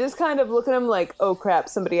 I just kind of look at him like, oh crap,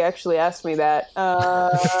 somebody actually asked me that.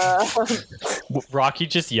 Rocky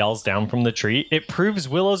just yells down from the tree. It proves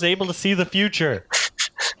Willow's able to see the future.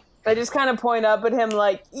 I just kind of point up at him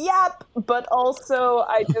like, yep, but also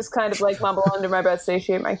I just kind of like mumble under my breath,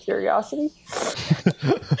 satiate my curiosity.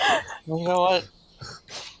 You know what?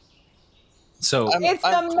 So... It's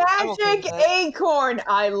the magic acorn.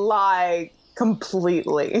 I lie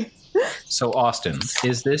completely. So, Austin,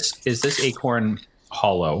 is this acorn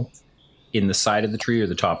hollow in the side of the tree or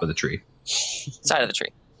the top of the tree? Side of the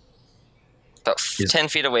tree. About 10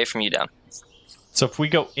 feet away from you down. So if we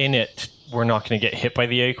go in it, we're not going to get hit by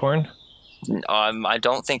the acorn? I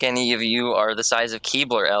don't think any of you are the size of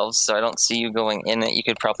Keebler elves, so I don't see you going in it. You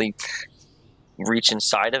could probably reach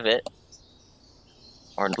inside of it.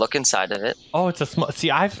 Or look inside of it. Oh, it's a small... See,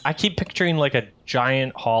 I keep picturing like a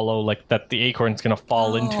giant hollow, like that the acorn's going to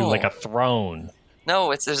fall into, like a throne.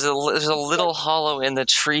 No, there's a little hollow in the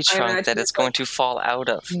tree trunk that it's going to fall out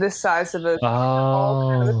of. The size of a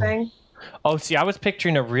ball kind of a thing. Oh, see, I was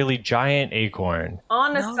picturing a really giant acorn.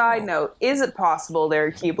 On a side note, is it possible there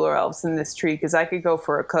are Keebler elves in this tree? Because I could go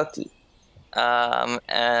for a cookie.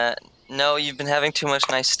 No, you've been having too much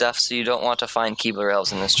nice stuff, so you don't want to find Keebler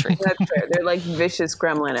elves in this tree. That's fair. They're like vicious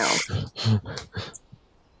gremlin elves.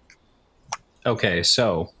 Okay,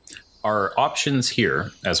 so our options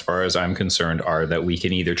here, as far as I'm concerned, are that we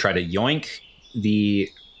can either try to yoink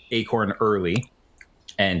the acorn early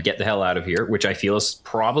and get the hell out of here, which I feel is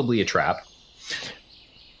probably a trap,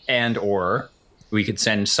 and or we could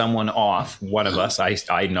send someone off, one of us,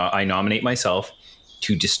 I nominate myself,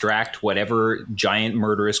 to distract whatever giant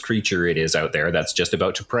murderous creature it is out there that's just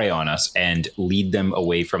about to prey on us and lead them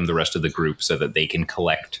away from the rest of the group so that they can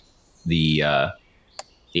collect the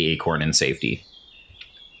acorn in safety.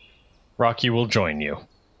 Rocky will join you.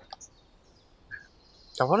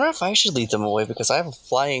 I wonder if I should lead them away because I have a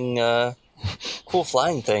flying, cool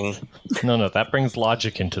flying thing. No, that brings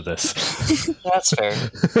logic into this. That's fair.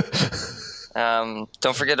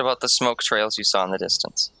 Don't forget about the smoke trails you saw in the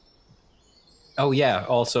distance. Oh, yeah.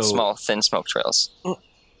 Also, Small, thin smoke trails.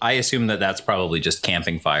 I assume that that's probably just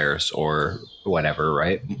camping fires or whatever,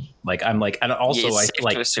 right? And also, It's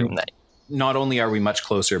safe to assume that. Not only are we much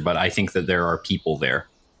closer, but I think that there are people there.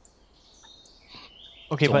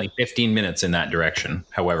 Okay, It's only 15 minutes in that direction,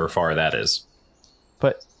 however far that is.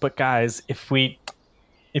 but guys, if we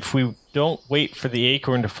don't wait for the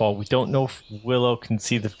acorn to fall, we don't know if Willow can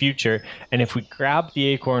see the future. And if we grab the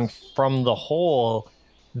acorn from the hole,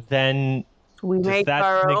 then We Does make that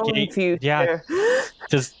our own negate- future. yeah.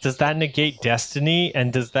 does that negate destiny?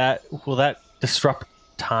 And will that disrupt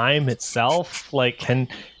time itself? Like, can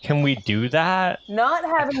we do that? Not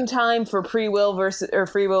having time for free will versus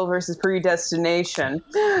predestination.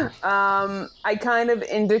 I kind of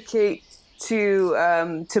indicate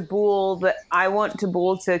to Boole that I want to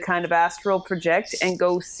Boole to kind of astral project and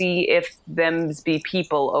go see if thems be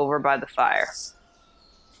people over by the fire.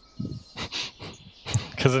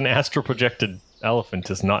 Because an astral projected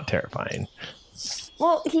elephant is not terrifying.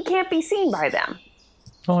 Well, he can't be seen by them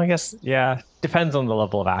Well, I guess, yeah. Depends on the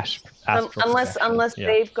level of astral unless projection. Yeah.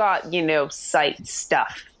 they've got sight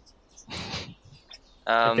stuff.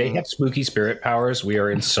 If they have spooky spirit powers, we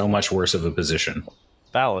are in so much worse of a position.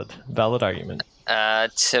 Valid argument.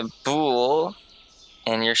 Tabul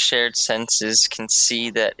and your shared senses can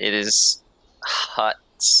see that it is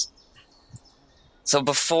huts. So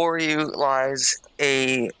before you lies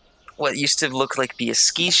a what used to look like be a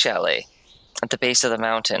ski chalet at the base of the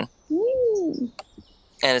mountain. Ooh.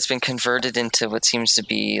 And it's been converted into what seems to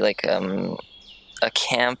be like a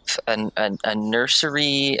camp, a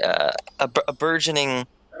nursery, a burgeoning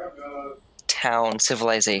town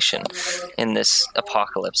civilization in this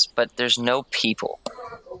apocalypse. But there's no people.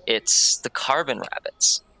 It's the carbon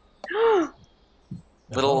rabbits.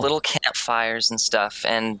 Little campfires and stuff.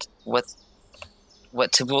 And what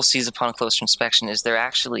Tabul sees upon closer inspection is they're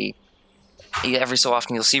actually, every so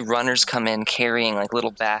often you'll see runners come in carrying like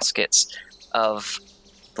little baskets of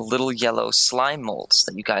the little yellow slime molds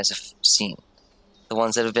that you guys have seen. The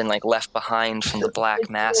ones that have been like left behind from the black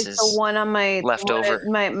masses. The one on my left over.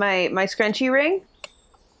 My scrunchy ring?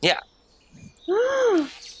 Yeah.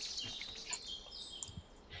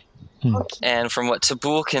 And from what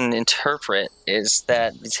Tabul can interpret is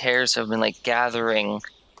that these hares have been like gathering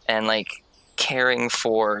and like caring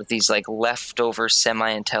for these like leftover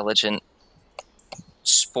semi-intelligent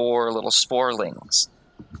little sporelings,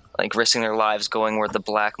 like risking their lives going where the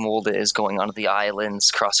black mold is, going onto the islands,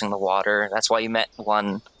 crossing the water. That's why you met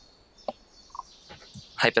one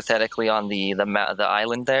hypothetically on the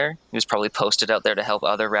island there. He was probably posted out there to help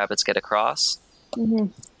other rabbits get across.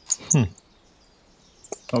 Mm-hmm.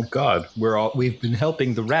 Oh God, we've been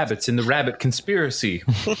helping the rabbits in the rabbit conspiracy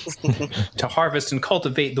to harvest and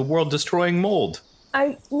cultivate the world-destroying mold.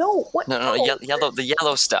 No, the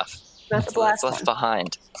yellow stuff. Not the black that's left one.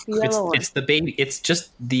 behind. The yellow one. It's the baby. It's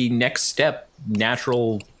just the next step,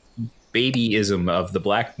 natural babyism of the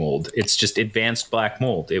black mold. It's just advanced black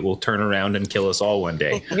mold. It will turn around and kill us all one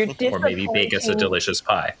day, or maybe bake us a delicious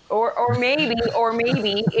pie. Or maybe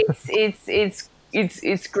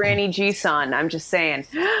it's Granny G-san. I'm just saying.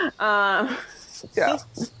 Yeah.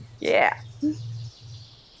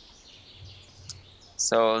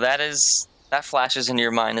 So that flashes into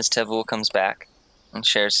your mind as Tabul comes back and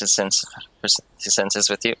shares his senses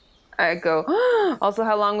with you. I go. Also,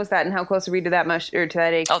 how long was that, and how close are we to that to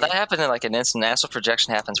that acre? Oh, that happened in like an instant. Astral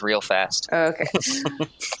projection happens real fast. Okay.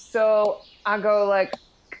 So I go like,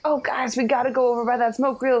 oh guys, we got to go over by that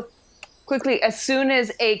smoke real quickly as soon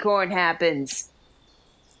as Acorn happens.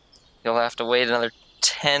 You'll have to wait another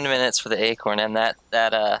 10 minutes for the acorn, and that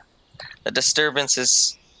the disturbance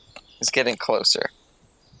is getting closer.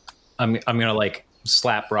 I'm gonna like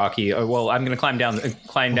slap Rocky. Well, I'm gonna climb down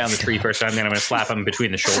the tree first, and then I'm gonna slap him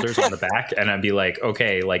between the shoulders on the back, and I'd be like,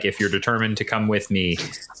 okay, like if you're determined to come with me,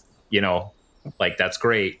 like that's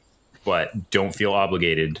great, but don't feel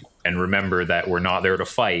obligated, and remember that we're not there to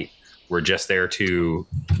fight. We're just there to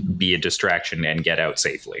be a distraction and get out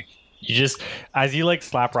safely. You just, as you like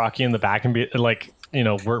slap Rocky in the back and be like,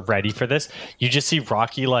 we're ready for this. You just see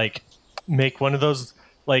Rocky like make one of those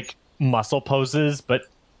like muscle poses, but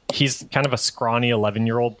he's kind of a scrawny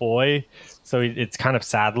 11-year-old boy. So it's kind of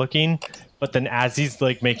sad looking. But then as he's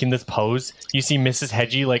like making this pose, you see Mrs.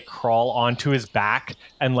 Hedgie like crawl onto his back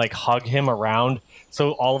and like hug him around.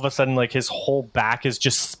 So all of a sudden, like his whole back is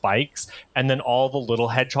just spikes, and then all the little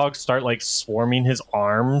hedgehogs start like swarming his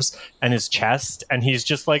arms and his chest, and he's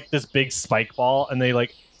just like this big spike ball, and they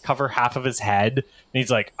like cover half of his head, and he's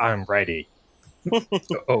like, "I'm ready."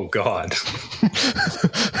 Oh God!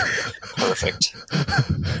 Perfect.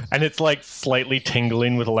 And it's like slightly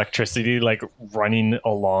tingling with electricity, like running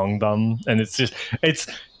along them, and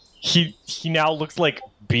he now looks like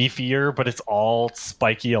beefier, but it's all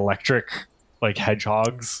spiky electric. Like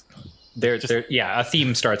hedgehogs. A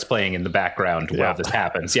theme starts playing in the background while this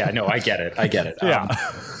happens. Yeah, no, I get it. Yeah.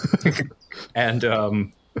 And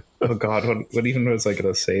oh God, what even was I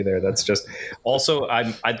going to say there? That's just also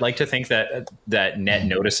I'd like to think that Ned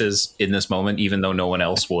notices in this moment, even though no one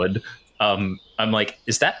else would. I'm like,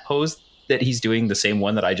 is that pose that he's doing the same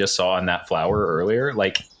one that I just saw on that flower earlier?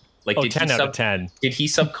 Like, 10 out of 10. Did he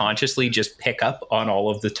subconsciously just pick up on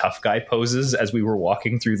all of the tough guy poses as we were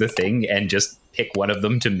walking through the thing and just pick one of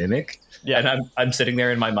them to mimic? Yeah. And I'm sitting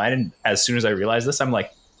there in my mind, and as soon as I realize this, I'm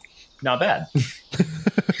like, not bad.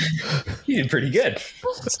 He did pretty good.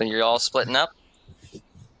 So you're all splitting up?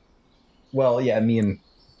 Well, yeah, me and...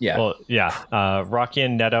 Yeah. Well, yeah. Rocky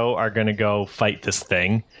and Neto are going to go fight this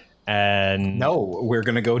thing. And no, we're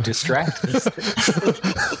gonna go distract this.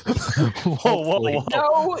 Whoa.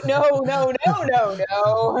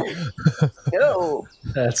 No.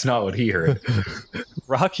 That's not what he heard.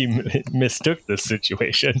 Rocky mistook the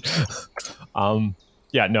situation.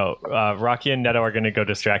 Rocky and Neto are going to go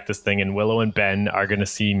distract this thing, and Willow and Ben are going to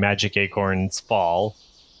see magic acorns fall,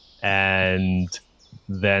 and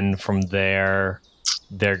then from there,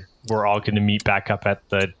 we're all going to meet back up at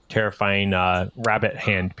the terrifying rabbit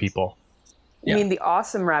hand people. You mean the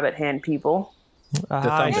awesome rabbit hand people?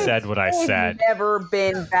 I said what I They've said. never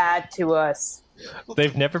been bad to us.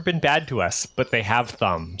 They've never been bad to us, but they have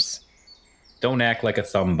thumbs. Don't act like a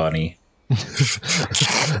thumb bunny.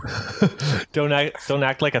 Don't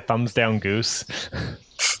act like a thumbs down goose.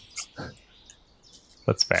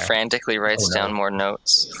 That's fair. Frantically writes down more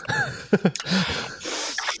notes.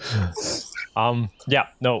 Yeah,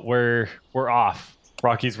 no, we're off.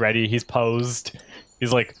 Rocky's ready. He's posed.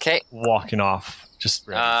 He's like Okay. walking off. Just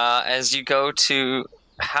ready. As you go to,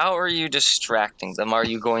 how are you distracting them? Are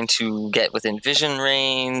you going to get within vision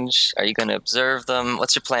range? Are you going to observe them?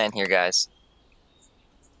 What's your plan here, guys?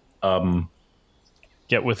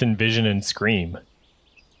 Get within vision and scream.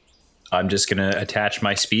 I'm just gonna attach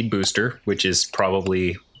my speed booster, which is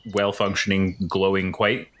probably well functioning, glowing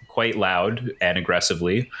quite loud and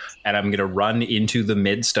aggressively, and I'm gonna run into the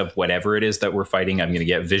midst of whatever it is that we're fighting. I'm gonna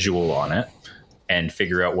get visual on it and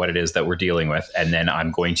figure out what it is that we're dealing with, and then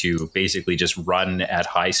I'm going to basically just run at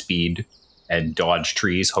high speed and dodge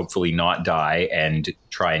trees, hopefully not die, and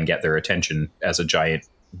try and get their attention as a giant,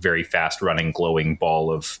 very fast running, glowing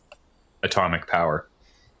ball of atomic power.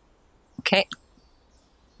 Okay.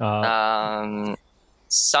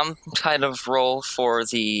 Some kind of roll for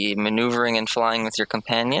the maneuvering and flying with your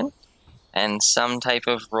companion, and some type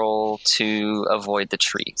of roll to avoid the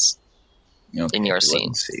trees in your scene.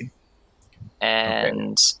 Let's see.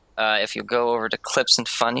 And if you go over to Clips and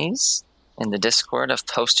Funnies in the Discord, I've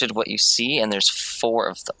posted what you see, and there's 4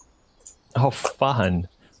 of them. Oh, fun!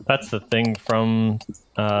 That's the thing from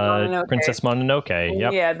Mononoke. Princess Mononoke.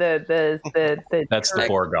 Yep. Yeah, the That's the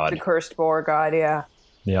boar god. the cursed boar god. Yeah.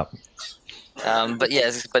 Yep. But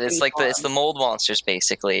it's like it's the mold monsters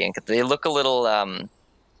basically, and they look a little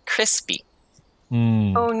crispy.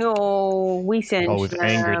 Mm. Oh no, we sent. Oh, we've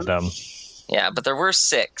angered them. Yeah, but there were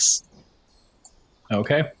 6.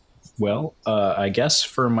 Okay. Well, I guess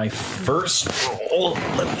for my first roll,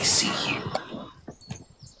 let me see here.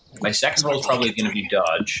 My second roll is probably going to be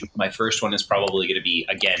dodge. My first one is probably going to be,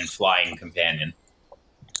 again, flying companion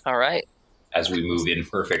All right. as we move in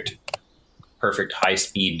perfect high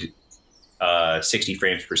speed, 60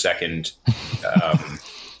 frames per second.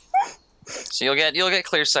 So you'll get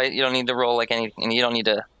clear sight. You don't need to roll like any, and you don't need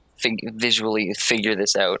to visually figure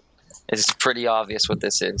this out. It's pretty obvious what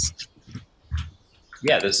this is.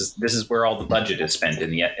 Yeah, this is where all the budget is spent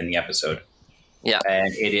in the episode. Yeah.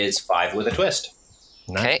 And it is 5 with a twist.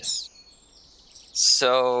 Nice.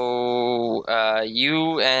 So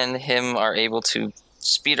you and him are able to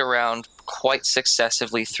speed around quite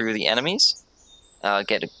successively through the enemies,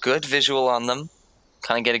 get a good visual on them,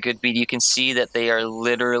 kind of get a good beat. You can see that they are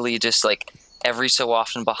literally just like every so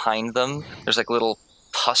often behind them. There's like little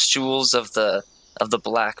pustules of the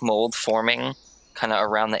black mold forming kind of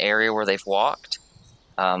around the area where they've walked,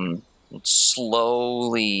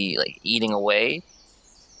 slowly like eating away.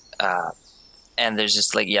 And there's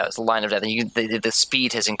just like, it's a line of death. And the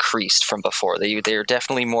speed has increased from before. They're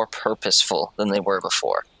definitely more purposeful than they were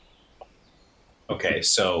before. Okay,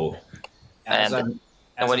 so... And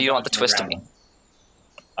what do you want the twist to be?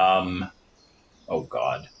 Oh,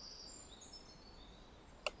 God.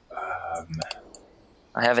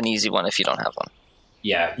 I have an easy one if you don't have one.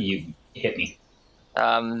 Yeah, you hit me.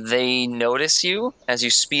 They notice you as you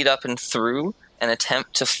speed up and through and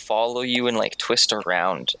attempt to follow you and like twist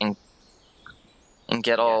around and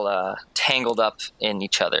get all tangled up in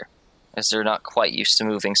each other as they're not quite used to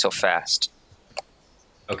moving so fast.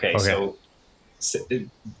 Okay. So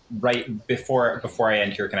right before I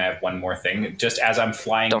end here, can I have one more thing? Just as I'm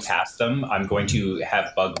flying past them, I'm going to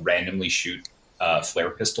have Bug randomly shoot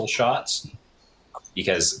flare pistol shots.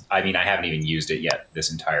 Because, I mean, I haven't even used it yet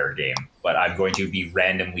this entire game, but I'm going to be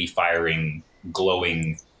randomly firing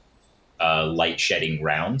glowing light shedding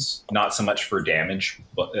rounds. Not so much for damage,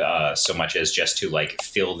 but so much as just to like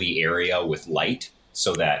fill the area with light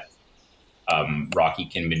so that Rocky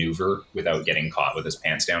can maneuver without getting caught with his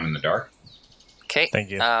pants down in the dark. Okay. Thank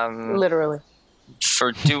you. Literally.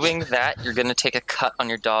 For doing that, you're going to take a cut on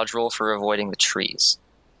your dodge roll for avoiding the trees.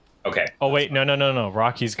 Okay. Oh, wait. No.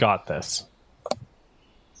 Rocky's got this.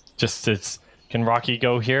 Can Rocky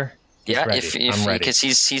go here? Yeah, ready. if I'm ready. because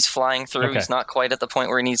he's flying through. Okay. He's not quite at the point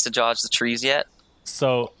where he needs to dodge the trees yet.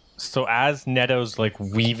 So as Neto's like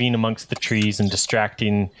weaving amongst the trees and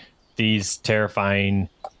distracting these terrifying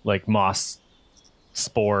like moss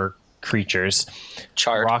spore creatures,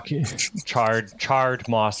 charred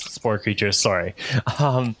moss spore creatures. Sorry,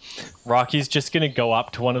 Rocky's just gonna go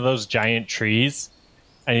up to one of those giant trees,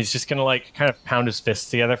 and he's just gonna like kind of pound his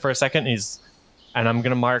fists together for a second. And I'm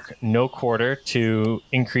gonna mark no quarter to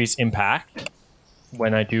increase impact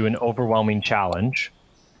when I do an overwhelming challenge.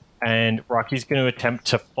 and Rocky's going to attempt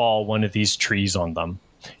to fall one of these trees on them.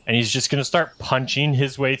 And he's just going to start punching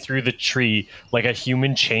his way through the tree like a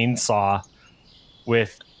human chainsaw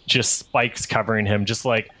with just spikes covering him, just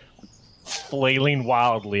like flailing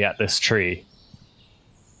wildly at this tree.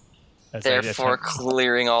 Therefore,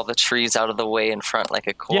 clearing all the trees out of the way in front like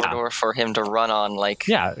a corridor for him to run on. Like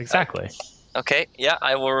yeah, exactly. Okay, yeah,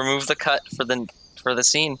 I will remove the cut for the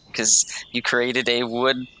scene because you created a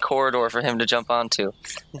wood corridor for him to jump onto.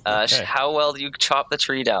 Okay. How well do you chop the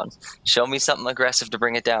tree down? Show me something aggressive to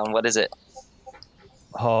bring it down. What is it?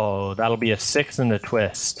 Oh, that'll be a 6 and a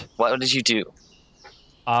twist. What did you do?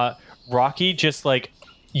 Rocky just like,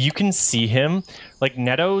 you can see him like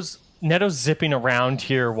Neto's zipping around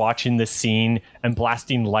here watching the scene and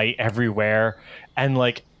blasting light everywhere, and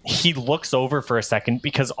like he looks over for a second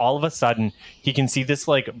because all of a sudden he can see this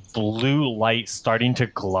like blue light starting to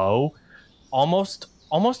glow, almost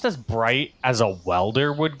as bright as a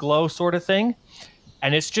welder would glow, sort of thing.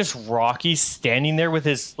 And it's just Rocky standing there with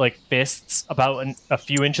his like fists about a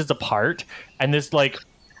few inches apart, and this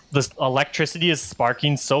electricity is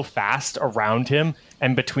sparking so fast around him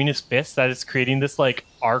and between his fists that it's creating this like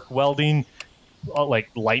arc welding like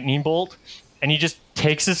lightning bolt. And he just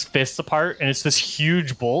takes his fists apart, and it's this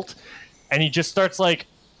huge bolt, and he just starts like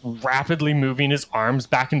rapidly moving his arms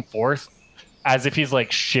back and forth as if he's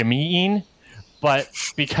like shimmying. But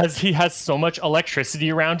because he has so much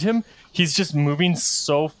electricity around him, he's just moving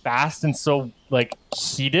so fast and so like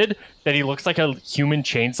heated that he looks like a human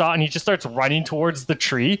chainsaw, and he just starts running towards the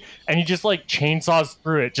tree, and he just like chainsaws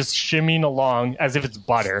through it, just shimmying along as if it's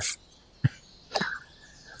butter.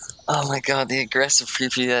 Oh my god, the aggressive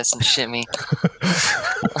prepubescent shimmy.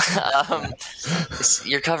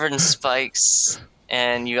 You're covered in spikes,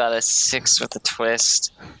 and you got a 6 with a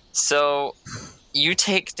twist. So you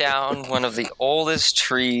take down one of the oldest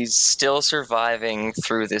trees still surviving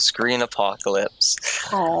through this green apocalypse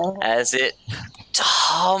as it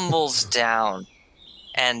tumbles down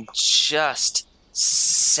and just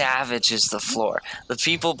savages the floor. The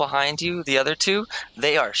people behind you, the other two,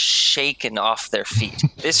 they are shaken off their feet.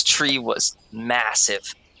 This tree was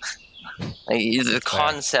massive. The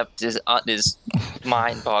concept is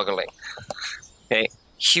mind-boggling. Okay,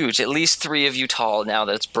 huge. At least 3 of you tall now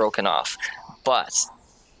that it's broken off. But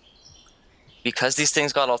because these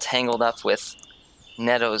things got all tangled up with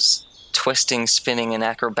Neto's twisting, spinning, and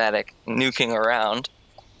acrobatic nuking around,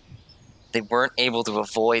 they weren't able to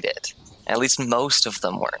avoid it. At least most of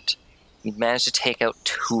them weren't. You managed to take out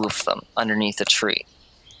 2 of them underneath a tree.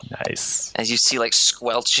 Nice. As you see, like,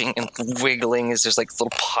 squelching and wiggling as there's, like,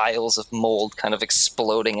 little piles of mold kind of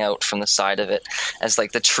exploding out from the side of it. As,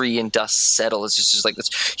 like, the tree and dust settle. It's just like this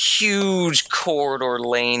huge corridor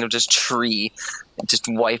lane of just tree just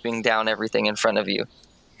wiping down everything in front of you.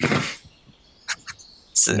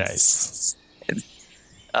 Nice.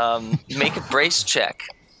 Make a brace check.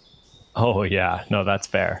 Oh, yeah. No, that's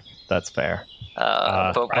fair. That's fair.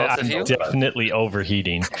 Both of you? I'm definitely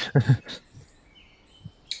overheating.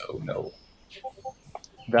 Oh, no.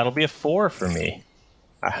 That'll be a 4 for me.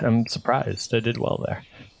 I'm surprised. I did well there.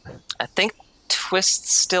 I think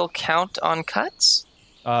twists still count on cuts?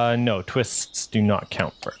 No, twists do not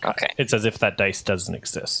count for a cut. Okay. It's as if that dice doesn't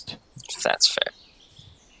exist. That's fair.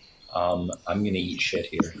 I'm gonna eat shit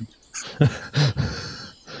here.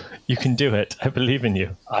 You can do it. I believe in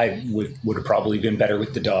you. I would have probably been better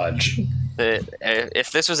with the dodge.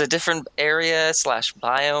 If this was a different area /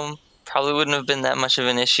 biome, probably wouldn't have been that much of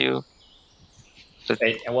an issue. And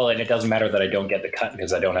it doesn't matter that I don't get the cut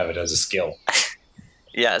because I don't have it as a skill.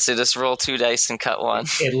 Yeah, so just roll 2 dice and cut 1.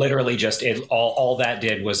 It literally just all that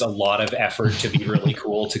did was a lot of effort to be really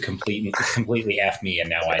cool to completely F me, and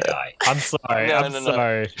now I die. I'm sorry. No.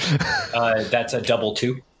 Sorry. That's a double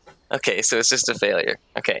 2. Okay, so it's just a failure.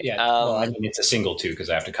 Okay. Yeah, well, I mean, it's a single 2 because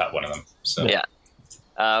I have to cut one of them. So Yeah.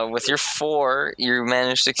 With your 4, you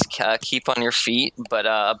managed to keep on your feet, but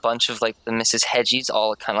a bunch of like the Mrs. Hedgies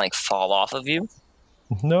all kind of like fall off of you.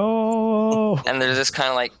 No. And they're just kind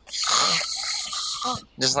of like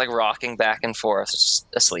just like rocking back and forth, just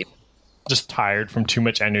asleep. Just tired from too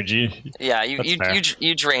much energy. Yeah,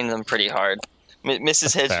 you drain them pretty hard.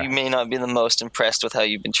 Mrs. Hedge, fair. you may not be the most impressed with how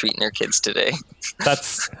you've been treating your kids today.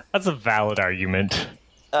 That's a valid argument.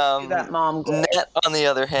 That mom goal. Net, on the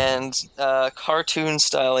other hand, cartoon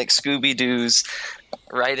style, like Scooby-Doo's,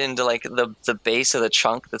 right into like the base of the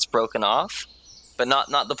trunk that's broken off, but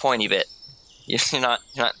not the pointy bit. You're not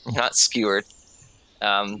skewered,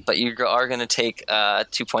 but you are going to take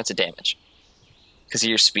 2 points of damage because of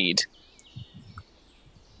your speed.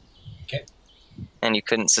 Okay. And you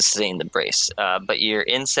couldn't sustain the brace, but your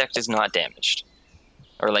insect is not damaged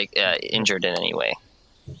or like injured in any way.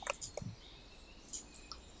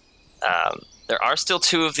 There are still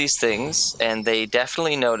 2 of these things, and they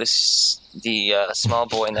definitely notice the small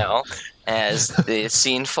boy now as the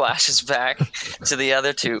scene flashes back to the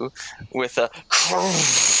other 2 with a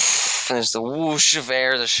and there's the whoosh of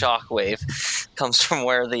air, the shockwave comes from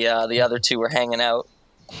where the other 2 were hanging out,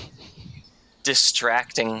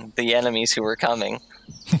 distracting the enemies who were coming.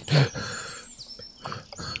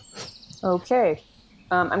 Okay.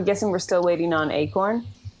 I'm guessing we're still waiting on Acorn.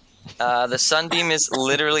 The sunbeam is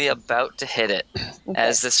literally about to hit it. Okay.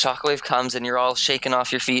 As this shockwave comes and you're all shaken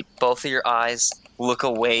off your feet, both of your eyes look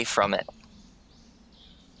away from it.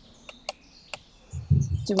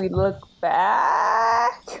 Do we look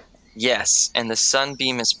back? Yes, and the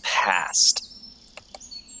sunbeam is past.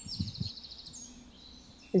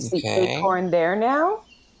 Is the Okay. Acorn there now?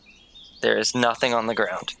 There is nothing on the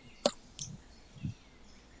ground.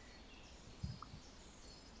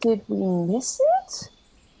 Did we miss it?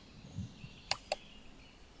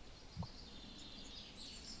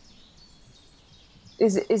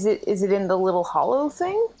 Is it in the little hollow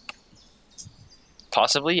thing?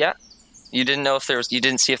 Possibly, yeah. You didn't know if there was. You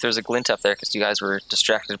didn't see if there was a glint up there because you guys were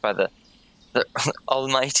distracted by the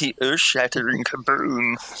almighty earth-shattering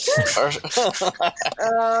kaboom.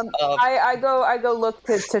 I go look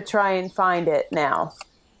to try and find it now.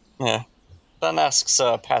 Yeah. Ben asks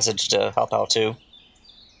Passage to help out too.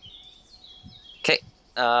 Okay.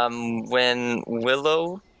 When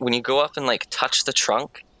you go up and like touch the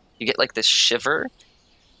trunk, you get like this shiver,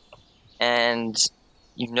 and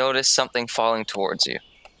you notice something falling towards you.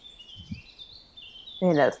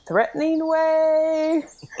 In a threatening way.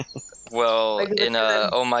 Well, Like, in a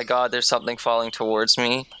oh my god, there's something falling towards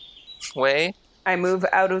me way. I move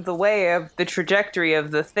out of the way of the trajectory of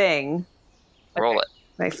the thing. Roll it.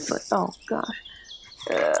 My foot. Oh gosh.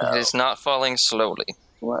 It is not falling slowly.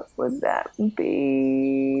 What would that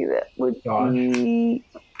be? That would be.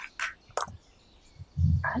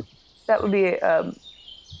 That would be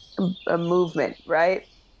a movement, right?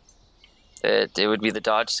 It would be the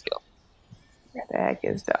dodge skill, What the heck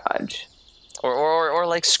is dodge? or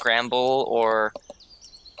like scramble, or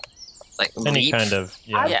like Any leap. kind of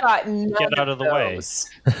I've yeah. got none Get out of the way. those.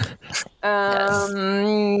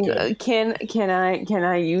 Good. Can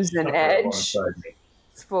I use an edge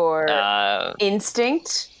for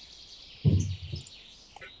instinct?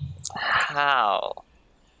 How?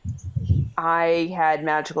 I had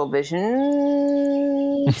magical visions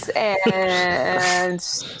and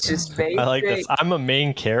just basic. I like this. I'm a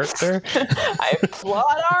main character. I have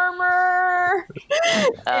plot armor.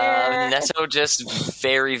 And- Neto just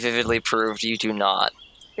very vividly proved you do not.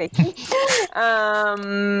 Thank you.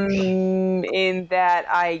 In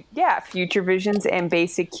that future visions and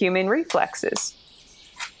basic human reflexes.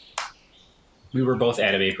 We were both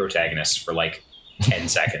anime protagonists for like 10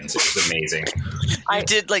 seconds. It was amazing. You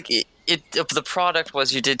did like it. The product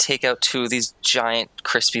was you did take out 2 of these giant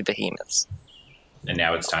crispy behemoths. And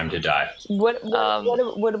now it's time to die. What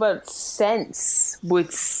about sense?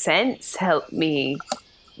 Would sense help me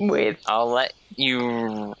with? I'll let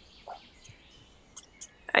you.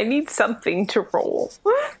 I need something to roll.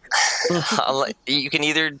 You can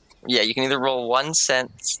either roll 1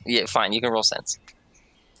 sense. Yeah, fine. You can roll sense.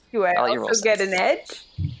 Do I I'll let you roll also get an edge?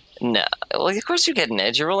 No, well, of course you get an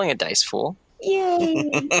edge. You're rolling a dice pool.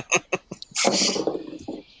 Yay!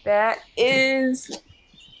 That is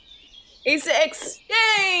a 6.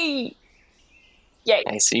 Yay! Yay!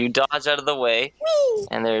 Okay, so you dodge out of the way,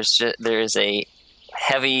 and there is a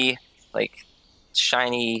heavy, like,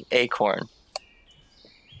 shiny acorn.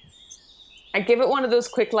 I give it one of those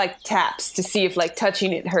quick like taps to see if like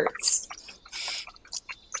touching it hurts.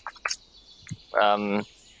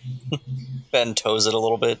 Ben toes it a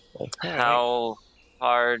little bit. How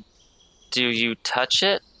hard do you touch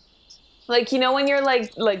it? Like, you know, when you're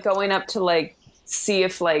like going up to like see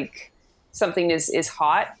if like something is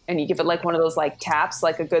hot, and you give it like one of those like taps,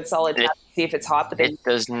 like a good solid tap to see if it's hot, but then It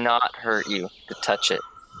does not hurt you to touch it.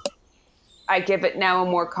 I give it now a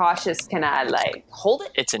more cautious. Can I like hold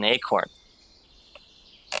it? It's an acorn.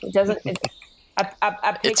 It doesn't.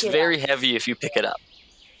 I pick It's it very up. heavy if you pick it up.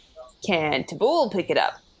 Can Tabul pick it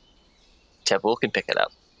up? Tabul can pick it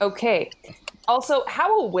up. Okay. Also,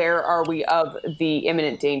 how aware are we of the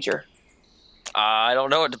imminent danger? I don't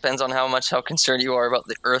know. It depends on how concerned you are about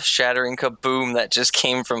the earth-shattering kaboom that just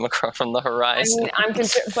came from the I horizon. mean, I'm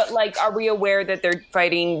concerned, but like, are we aware that they're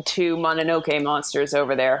fighting 2 Mononoke monsters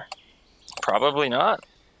over there? Probably not.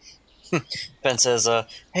 Ben says,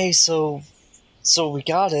 "Hey, so we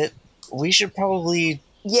got it. We should probably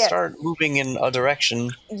Yeah. start moving in a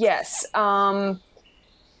direction." Yes.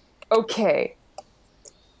 Okay.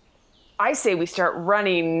 I say we start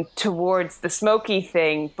running towards the smoky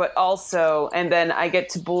thing, but also, and then I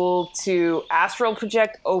get Tabul to astral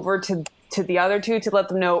project over to the other two to let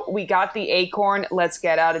them know we got the acorn. Let's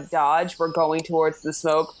get out of Dodge. We're going towards the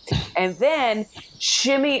smoke. And then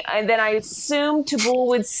shimmy. And then I assume Tabul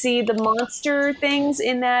would see the monster things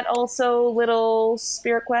in that also little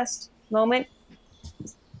Spirit Quest moment.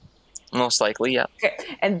 Most likely, yeah. Okay.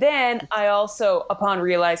 And then I also, upon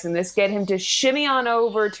realizing this, get him to shimmy on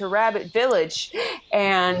over to Rabbit Village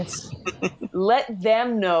and let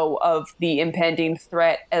them know of the impending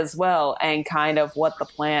threat as well and kind of what the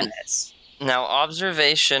plan is. Now,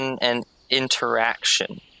 observation and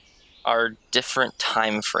interaction are different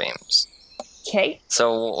time frames. Okay.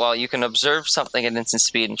 So while you can observe something at instant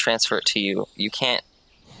speed and transfer it to you, you can't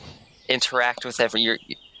interact with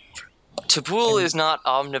Tabul is not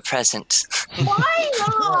omnipresent. Why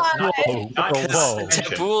not? Whoa.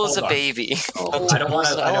 Tabul is a baby. I don't want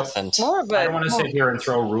to. Elephant. More of I don't want to sit here and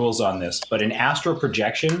throw rules on this, but in astral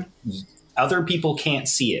projection, other people can't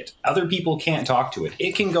see it. Other people can't talk to it.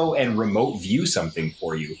 It can go and remote view something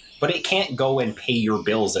for you, but it can't go and pay your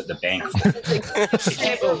bills at the bank. It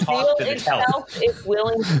can't go talk to the teller. If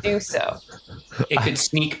willing to do so. It could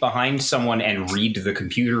sneak behind someone and read the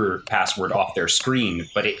computer password off their screen,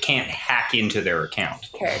 but it can't hack into their account.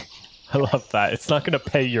 Okay. I love that. It's not going to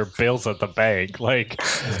pay your bills at the bank. Like,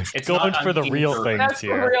 It's going not for the unseen real servant. things That's for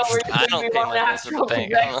here. real. I don't pay my bills at the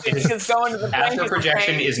bank. Because going to the bank Astral is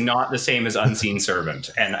projection paying. is not the same as unseen servant,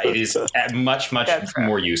 and it is much, much That's right.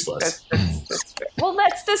 more useless. That's fair. Well,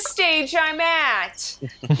 that's the stage I'm at.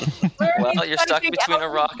 Well, you're stuck between a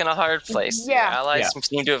rock and a hard place. Yeah. Your allies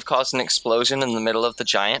seem to have caused an explosion in the middle of the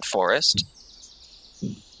giant forest.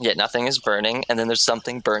 Yet nothing is burning, and then there's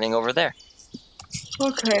something burning over there.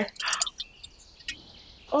 Okay.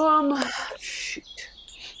 Shoot.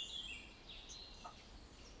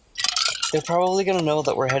 They're probably gonna know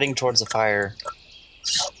that we're heading towards the fire.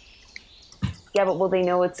 Yeah, but will they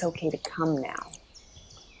know it's okay to come now?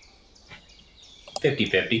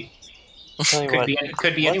 50-50. I'll tell you what.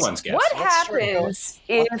 Could be anyone's guess. What Let's start happens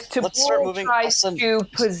if let's start Tabul moving. tries I'll send- to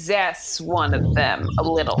possess one of them a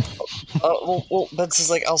little? Well, that's just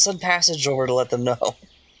like I'll send passage over to let them know.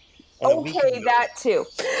 And then we Okay, can- that too.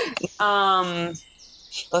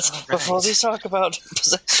 Let's before we talk about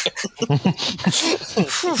possession.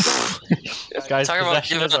 Guys, Talk about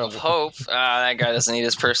possession giving is up hope. That guy doesn't need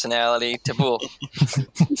his personality. Tabul.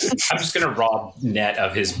 I'm just going to rob Net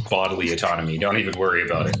of his bodily autonomy. Don't even worry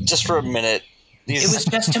about it. Just for a minute. It was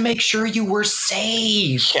just to make sure you were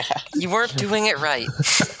safe. Yeah. You weren't doing it right.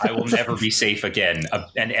 I will never be safe again.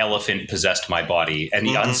 An elephant possessed my body, and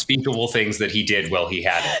the unspeakable things that he did while he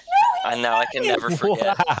had it. I know, I can never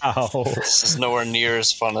forget. Wow. This is nowhere near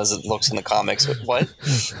as fun as it looks in the comics. What?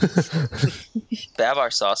 Babar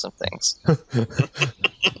saw some things.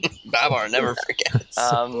 Babar never forgets.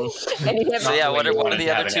 And he So yeah, what are the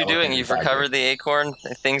other Have an two doing? elephant You've inside recovered the acorn.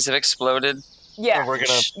 Things have exploded. Yeah, We're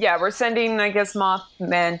gonna- we're sending, I guess,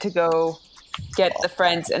 Mothman to go get the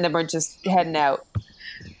friends, and then we're just heading out,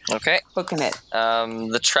 Okay. hooking it.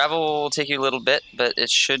 The travel will take you a little bit, but it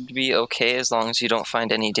should be okay as long as you don't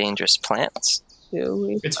find any dangerous plants.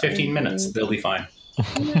 It's 15 minutes. They'll be fine.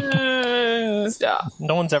 Stop.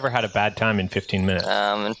 No one's ever had a bad time in 15 minutes.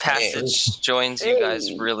 And Passage joins you guys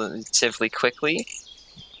Hey. relatively quickly.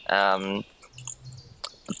 And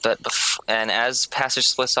as Passage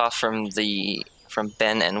splits off from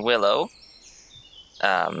Ben and Willow,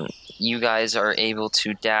 you guys are able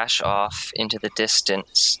to dash off into the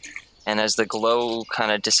distance. And as the glow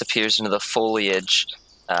kind of disappears into the foliage,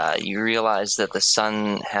 you realize that the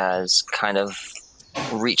sun has kind of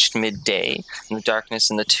reached midday, and the darkness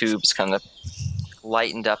in the tubes kind of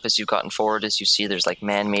lightened up as you've gotten forward. As you see, there's like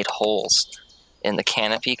man-made holes in the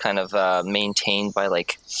canopy, kind of maintained by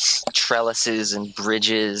like trellises and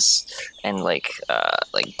bridges and like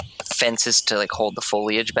fences to like hold the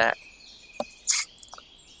foliage back.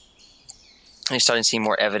 And you're starting to see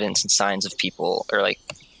more evidence and signs of people or like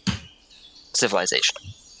civilization.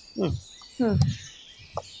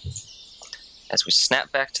 As we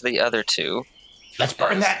snap back to the other two, Let's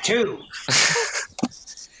burn that too.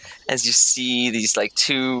 as you see these like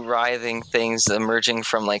two writhing things emerging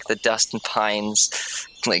from like the dust and pines,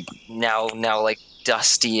 like now like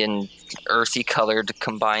dusty and earthy colored,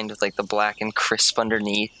 combined with like the black and crisp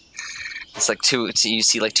underneath. It's like you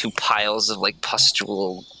see like two piles of like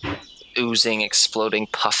pustule, oozing, exploding,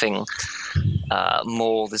 puffing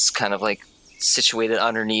mold is kind of like situated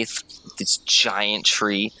underneath this giant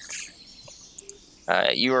tree.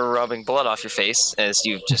 You are rubbing blood off your face as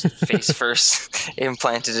you've just face first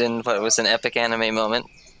implanted in what was an epic anime moment.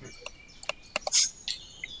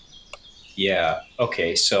 Yeah.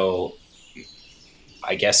 Okay, so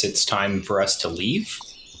I guess it's time for us to leave.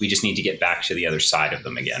 We just need to get back to the other side of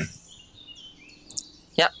them again.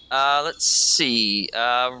 Yep. Let's see.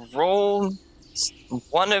 Roll.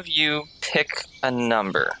 One of you pick a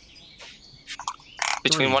number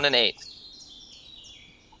between 3. 1 and 8.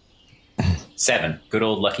 7. Good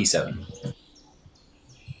old lucky 7.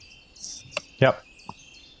 Yep.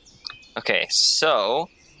 Okay, so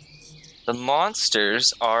the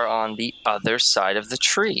monsters are on the other side of the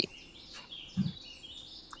tree.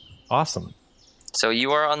 Awesome. So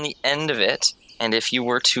you are on the end of it, and if you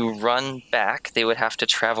were to run back, they would have to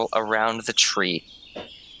travel around the tree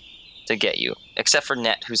to get you. Except for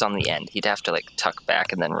Net, who's on the end. He'd have to tuck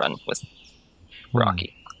back and then run with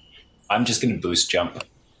Rocky. I'm just going to boost jump.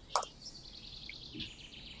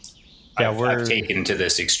 Yeah, I've taken to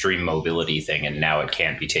this extreme mobility thing, and now it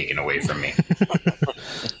can't be taken away from me.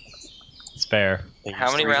 It's fair.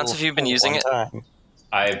 How many rounds have you been using it?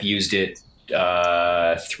 I've used it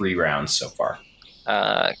 3 rounds so far.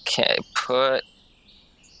 Okay, put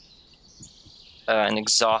an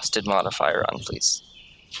exhausted modifier on, please.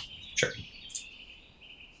 Sure.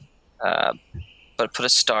 But put a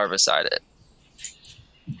star beside it.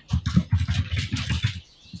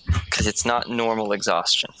 Because it's not normal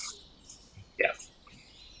exhaustion. Yeah.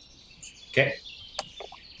 Okay.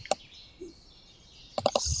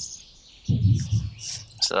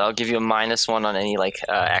 So that'll give you a -1 on any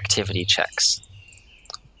activity checks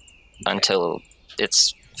until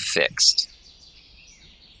it's fixed.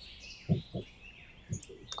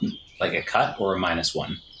 Like a cut or a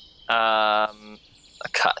 -1? A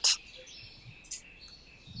cut.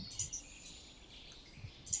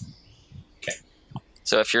 Okay.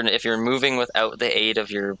 So if you're moving without the aid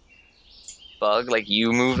of your bug,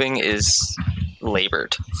 you moving is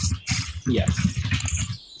labored. Yeah.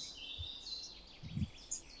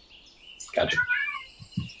 Gotcha.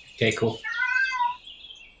 Okay, cool.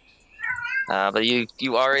 But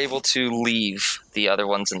you are able to leave the other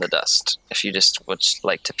ones in the dust if you just would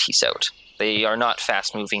like to peace out. They are not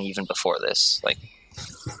fast moving even before this.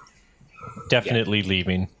 Definitely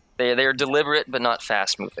leaving. They're deliberate but not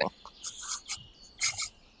fast moving.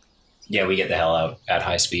 Yeah, we get the hell out at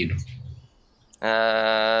high speed.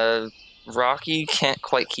 Rocky can't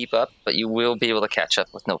quite keep up, but you will be able to catch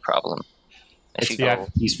up with no problem. If you go,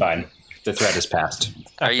 He's fine. The threat is past.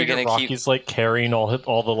 Are you figure gonna keep- Rocky's carrying all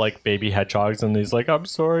the baby hedgehogs, and he's like, "I'm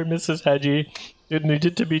sorry, Mrs. Hedgie, it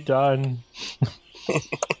needed to be done."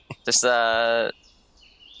 just are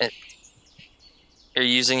you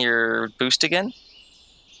using your boost again?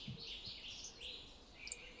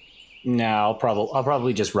 No, I'll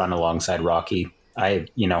probably just run alongside Rocky.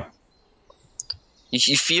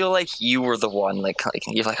 You feel like you were the one,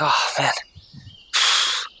 you're like, oh man,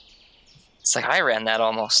 it's like I ran that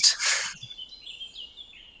almost.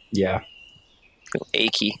 Yeah. Feel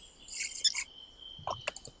achy.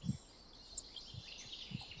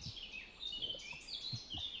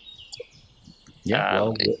 Yeah,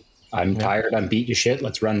 well, I'm tired. I'm beat to shit.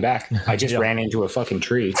 Let's run back. I just ran into a fucking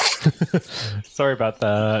tree. Sorry about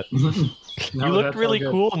that. No, You looked that's really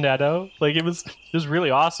all good. cool, Neto. It was really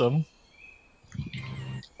awesome.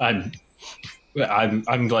 I'm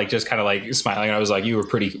just kind of smiling. I was like, you were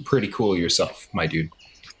pretty cool yourself, my dude.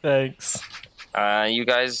 Thanks. You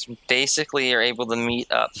guys basically are able to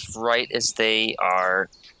meet up right as they are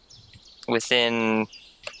within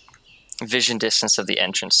vision distance of the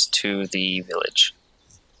entrance to the village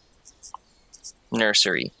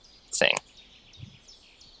nursery thing.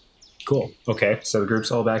 Cool. Okay, so the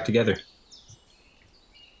group's all back together.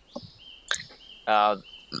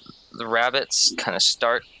 The rabbits kind of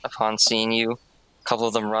start upon seeing you. A couple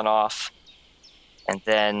of them run off, and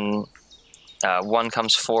then one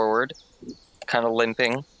comes forward, kind of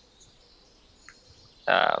limping,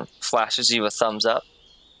 flashes you a thumbs up.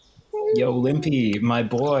 Yo, Limpy, my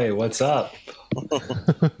boy, what's up?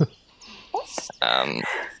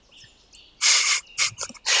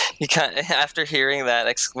 You kind of, after hearing that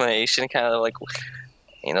exclamation, kind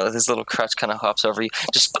of his little crutch kind of hops over you,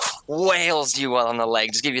 just wails you on the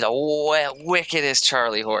leg, just give you the wickedest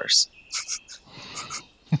Charlie horse.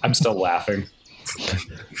 I'm still laughing.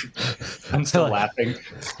 I'm still laughing.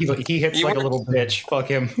 He hits You like were- a little bitch. Fuck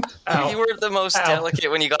him. Ow. You were the most Ow.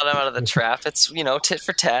 delicate when you got him out of the trap. It's, tit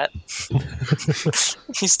for tat.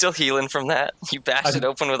 He's still healing from that. You bashed it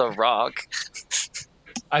open with a rock.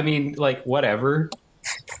 I mean, whatever.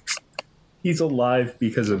 He's alive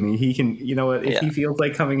because of me. He can, you know what? If he feels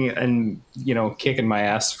like coming in and, kicking my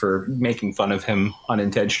ass for making fun of him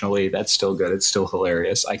unintentionally, that's still good. It's still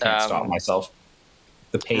hilarious. I can't stop myself.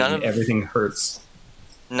 The pain, everything hurts.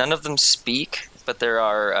 None of them speak, but there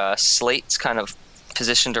are slates kind of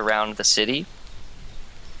positioned around the city,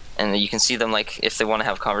 and you can see them, like, if they want to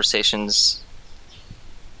have conversations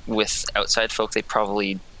with outside folk, they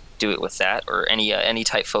probably do it with that, or any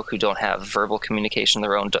type folk who don't have verbal communication,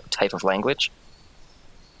 their own type of language.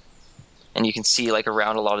 And you can see, like,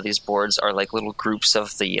 around a lot of these boards are like little groups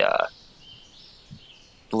of the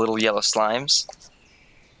little yellow slimes,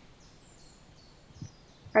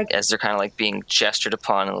 as they're kind of like being gestured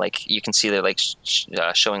upon, and like you can see they're like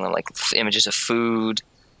showing them like images of food.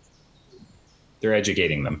 They're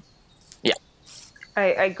educating them. Yeah.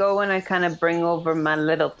 I go and I kind of bring over my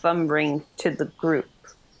little thumb ring to the group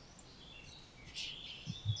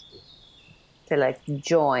to like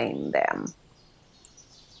join them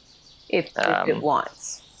if it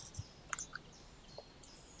wants.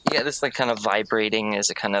 You get this like kind of vibrating as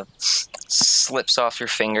it kind of slips off your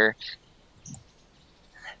finger,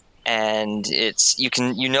 and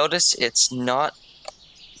you notice it's not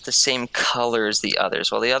the same color as the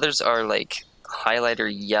others. While the others are like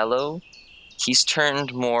highlighter yellow, he's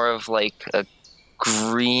turned more of like a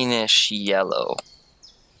greenish yellow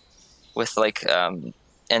with like and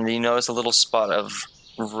you notice a little spot of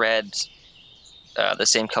red, the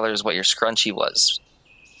same color as what your scrunchie was,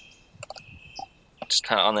 just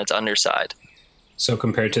kind of on its underside. So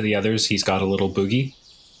compared to the others, he's got a little boogie?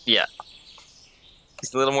 Yeah.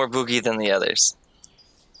 He's a little more boogie than the others.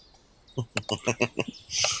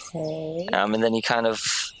 Okay. And then he kind of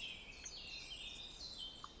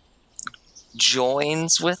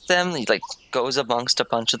joins with them. He like goes amongst a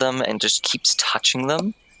bunch of them and just keeps touching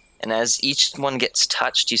them. And as each one gets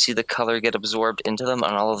touched, you see the color get absorbed into them,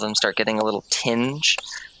 and all of them start getting a little tinge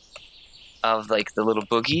of like the little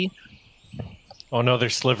boogie. Oh no, they're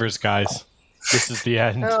slivers, guys. This is the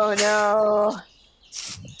end. Oh no.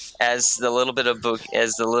 As the little bit of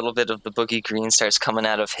the boogie green starts coming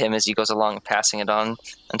out of him as he goes along, passing it on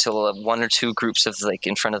until one or two groups of like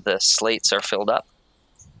in front of the slates are filled up,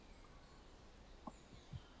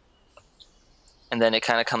 and then it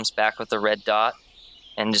kind of comes back with the red dot,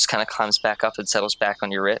 and just kind of climbs back up and settles back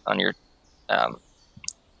on your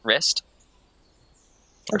wrist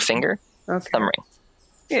or finger, thumb ring.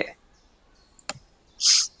 Yeah.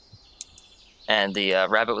 And the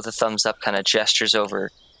rabbit with the thumbs up kind of gestures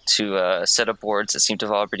over to a set of boards that seem to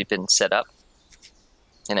have already been set up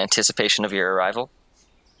in anticipation of your arrival.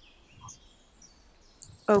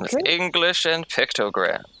 Okay. With English and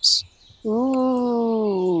pictograms.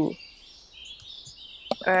 Ooh.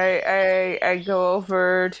 I go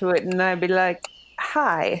over to it and I'd be like,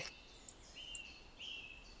 hi.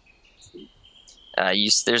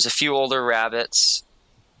 There's a few older rabbits,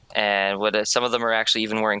 and some of them are actually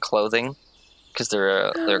even wearing clothing, because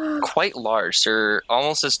they're quite large. They're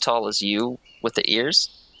almost as tall as you with the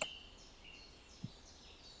ears.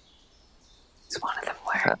 Is one of them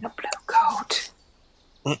wearing a blue coat?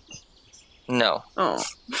 No. Oh.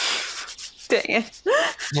 Dang it.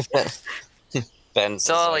 Ben's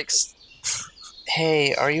So like,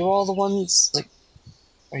 hey, are you all the ones, like,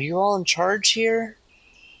 are you all in charge here?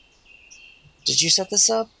 Did you set this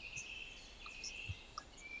up?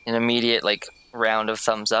 an immediate like round of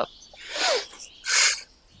thumbs up.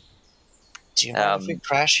 Do you mind if we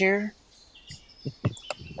crash here?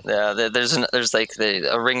 There's like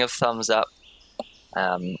a ring of thumbs up,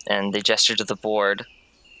 and they gesture to the board,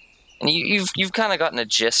 and you've kind of gotten a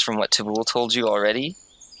gist from what Tabul told you already.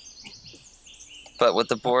 But what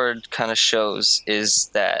the board kind of shows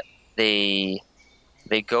is that they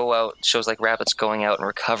go out, shows like rabbits going out and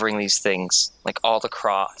recovering these things like all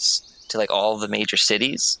across to like all the major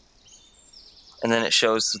cities, and then it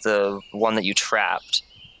shows the one that you trapped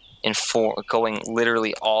going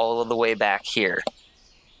literally all of the way back here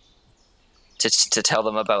to tell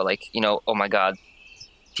them about, like, you know, oh my god,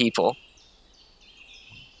 people.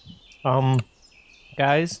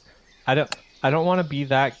 Guys, I don't want to be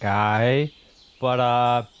that guy,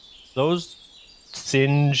 but those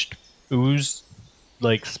singed ooze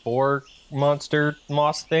like spore monster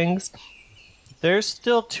moss things, there's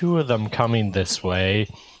still 2 of them coming this way.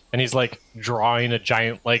 And he's like drawing a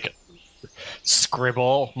giant like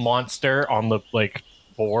scribble monster on the like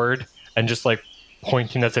board and just like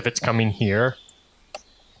pointing as if it's coming here.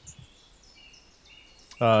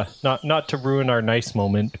 Not to ruin our nice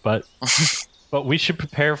moment, but we should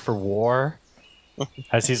prepare for war.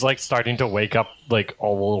 As he's like starting to wake up like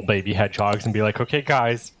all the little baby hedgehogs and be like, okay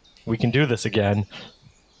guys, we can do this again.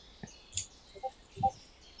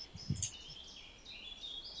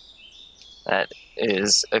 That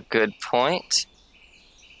is a good point.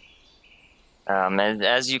 And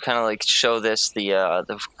as you kind of like show this, the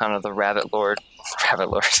kind of the rabbit lord Rabbit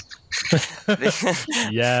Lord.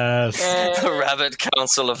 Yes. The Rabbit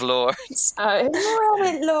Council of Lords.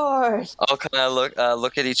 Rabbit Lord. All kind of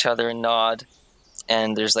look at each other and nod,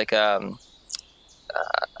 and there's like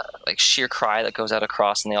sheer cry that goes out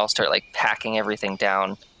across, and they all start like packing everything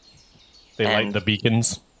down. They light And- the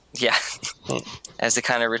beacons. Yeah, as they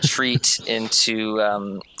kind of retreat into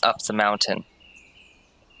up the mountain,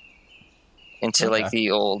 into like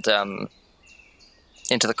the old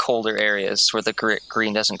into the colder areas where the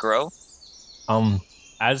green doesn't grow.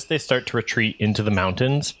 As they start to retreat into the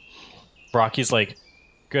mountains, Rocky's like,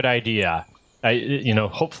 good idea.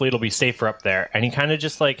 Hopefully it'll be safer up there. And he kind of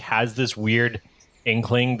just like has this weird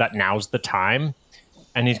inkling that now's the time.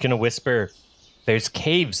 And he's going to whisper, there's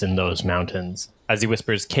caves in those mountains. As he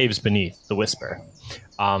whispers, caves beneath the whisper.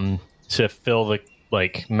 To fill the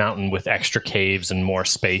like mountain with extra caves and more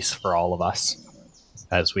space for all of us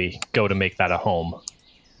as we go to make that a home.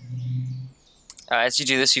 As you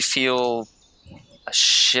do this, you feel a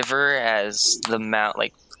shiver as the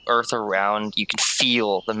earth around. You can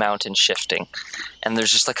feel the mountain shifting, and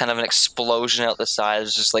there's just like kind of an explosion out the side.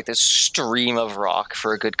 There's just like this stream of rock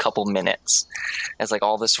for a good couple minutes, as like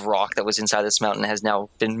all this rock that was inside this mountain has now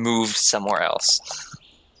been moved somewhere else.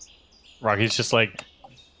 Rocky's just like,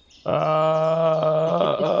 As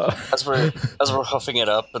we're huffing it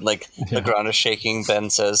up and like the ground is shaking, Ben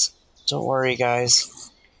says, "Don't worry, guys.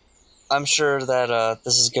 I'm sure that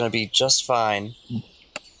this is going to be just fine.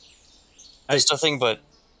 There's nothing but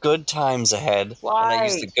good times ahead." Why? And I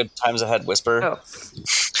use the good times ahead whisper. Oh.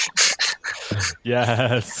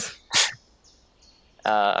 yes.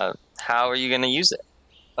 How are you going to use it?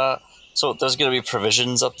 So there's going to be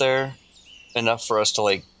provisions up there, enough for us to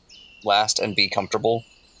like last and be comfortable.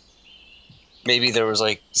 Maybe there was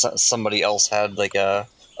like somebody else had like a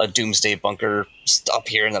doomsday bunker up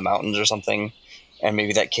here in the mountains or something, and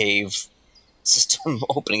maybe that cave system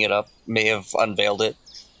opening it up may have unveiled it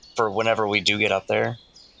for whenever we do get up there.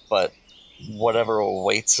 But whatever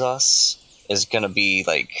awaits us is going to be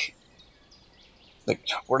like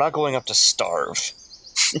we're not going up to starve.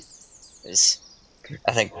 Is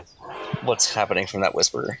I think what's happening from that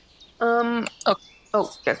whisper. Oh,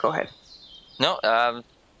 yeah, go ahead. No,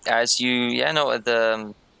 because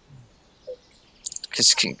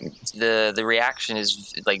the reaction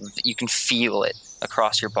is like you can feel it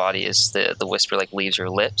across your body as the whisper like leaves your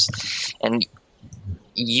lips, and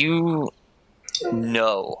you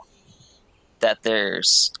know that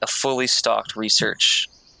there's a fully stocked research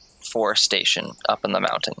forest station up in the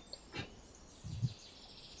mountain,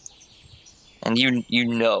 and you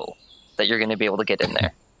know that you're going to be able to get in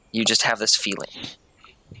there. You just have this feeling.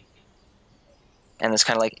 And this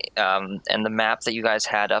kind of like, and the map that you guys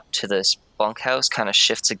had up to this bunkhouse kind of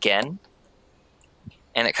shifts again.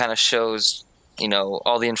 And it kind of shows,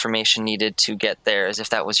 all the information needed to get there as if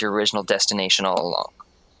that was your original destination all along.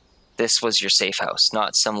 This was your safe house,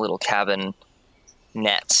 not some little cabin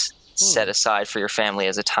net set aside for your family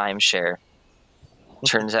as a timeshare.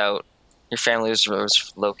 Turns out your family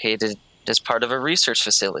was located as part of a research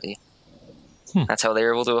facility. That's how they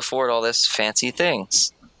were able to afford all this fancy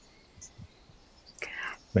things.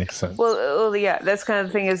 Makes sense. Well, yeah, that's kind of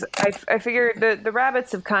the thing is I figure the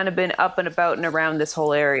rabbits have kind of been up and about and around this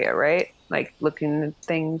whole area, right? Like looking at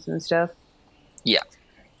things and stuff. Yeah.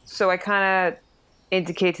 So I kind of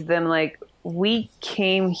indicate to them like we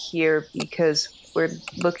came here because we're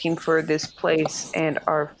looking for this place and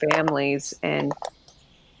our families, and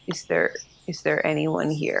is there anyone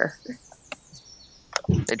here?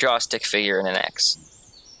 They draw a stick figure and an X.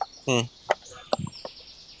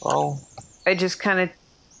 Oh. I just kind of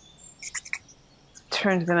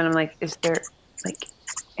turn to them and I'm like, is there like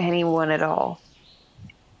anyone at all?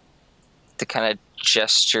 To kind of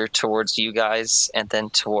gesture towards you guys and then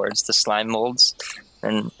towards the slime molds,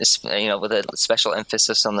 and with a special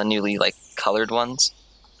emphasis on the newly like colored ones.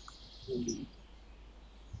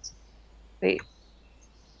 Wait.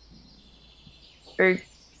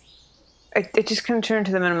 I just kind of turn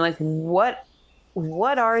to them and I'm like, what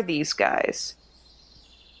are these guys?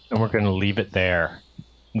 And we're going to leave it there.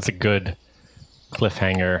 It's a good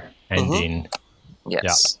cliffhanger ending.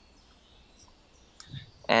 Yes.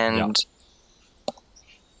 And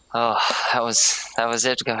that was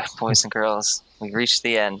it, boys and girls. We reached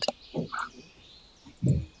the end.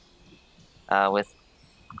 With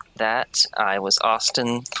that, I was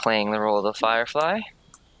Austin playing the role of the Firefly.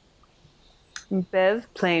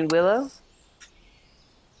 Bev playing Willow.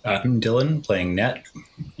 I'm Dylan playing Net.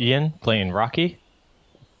 Ian playing Rocky.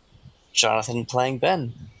 Jonathan playing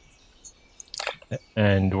Ben.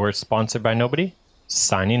 And we're sponsored by nobody.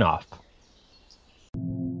 Signing off.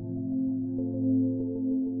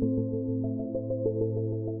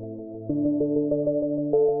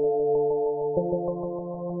 you.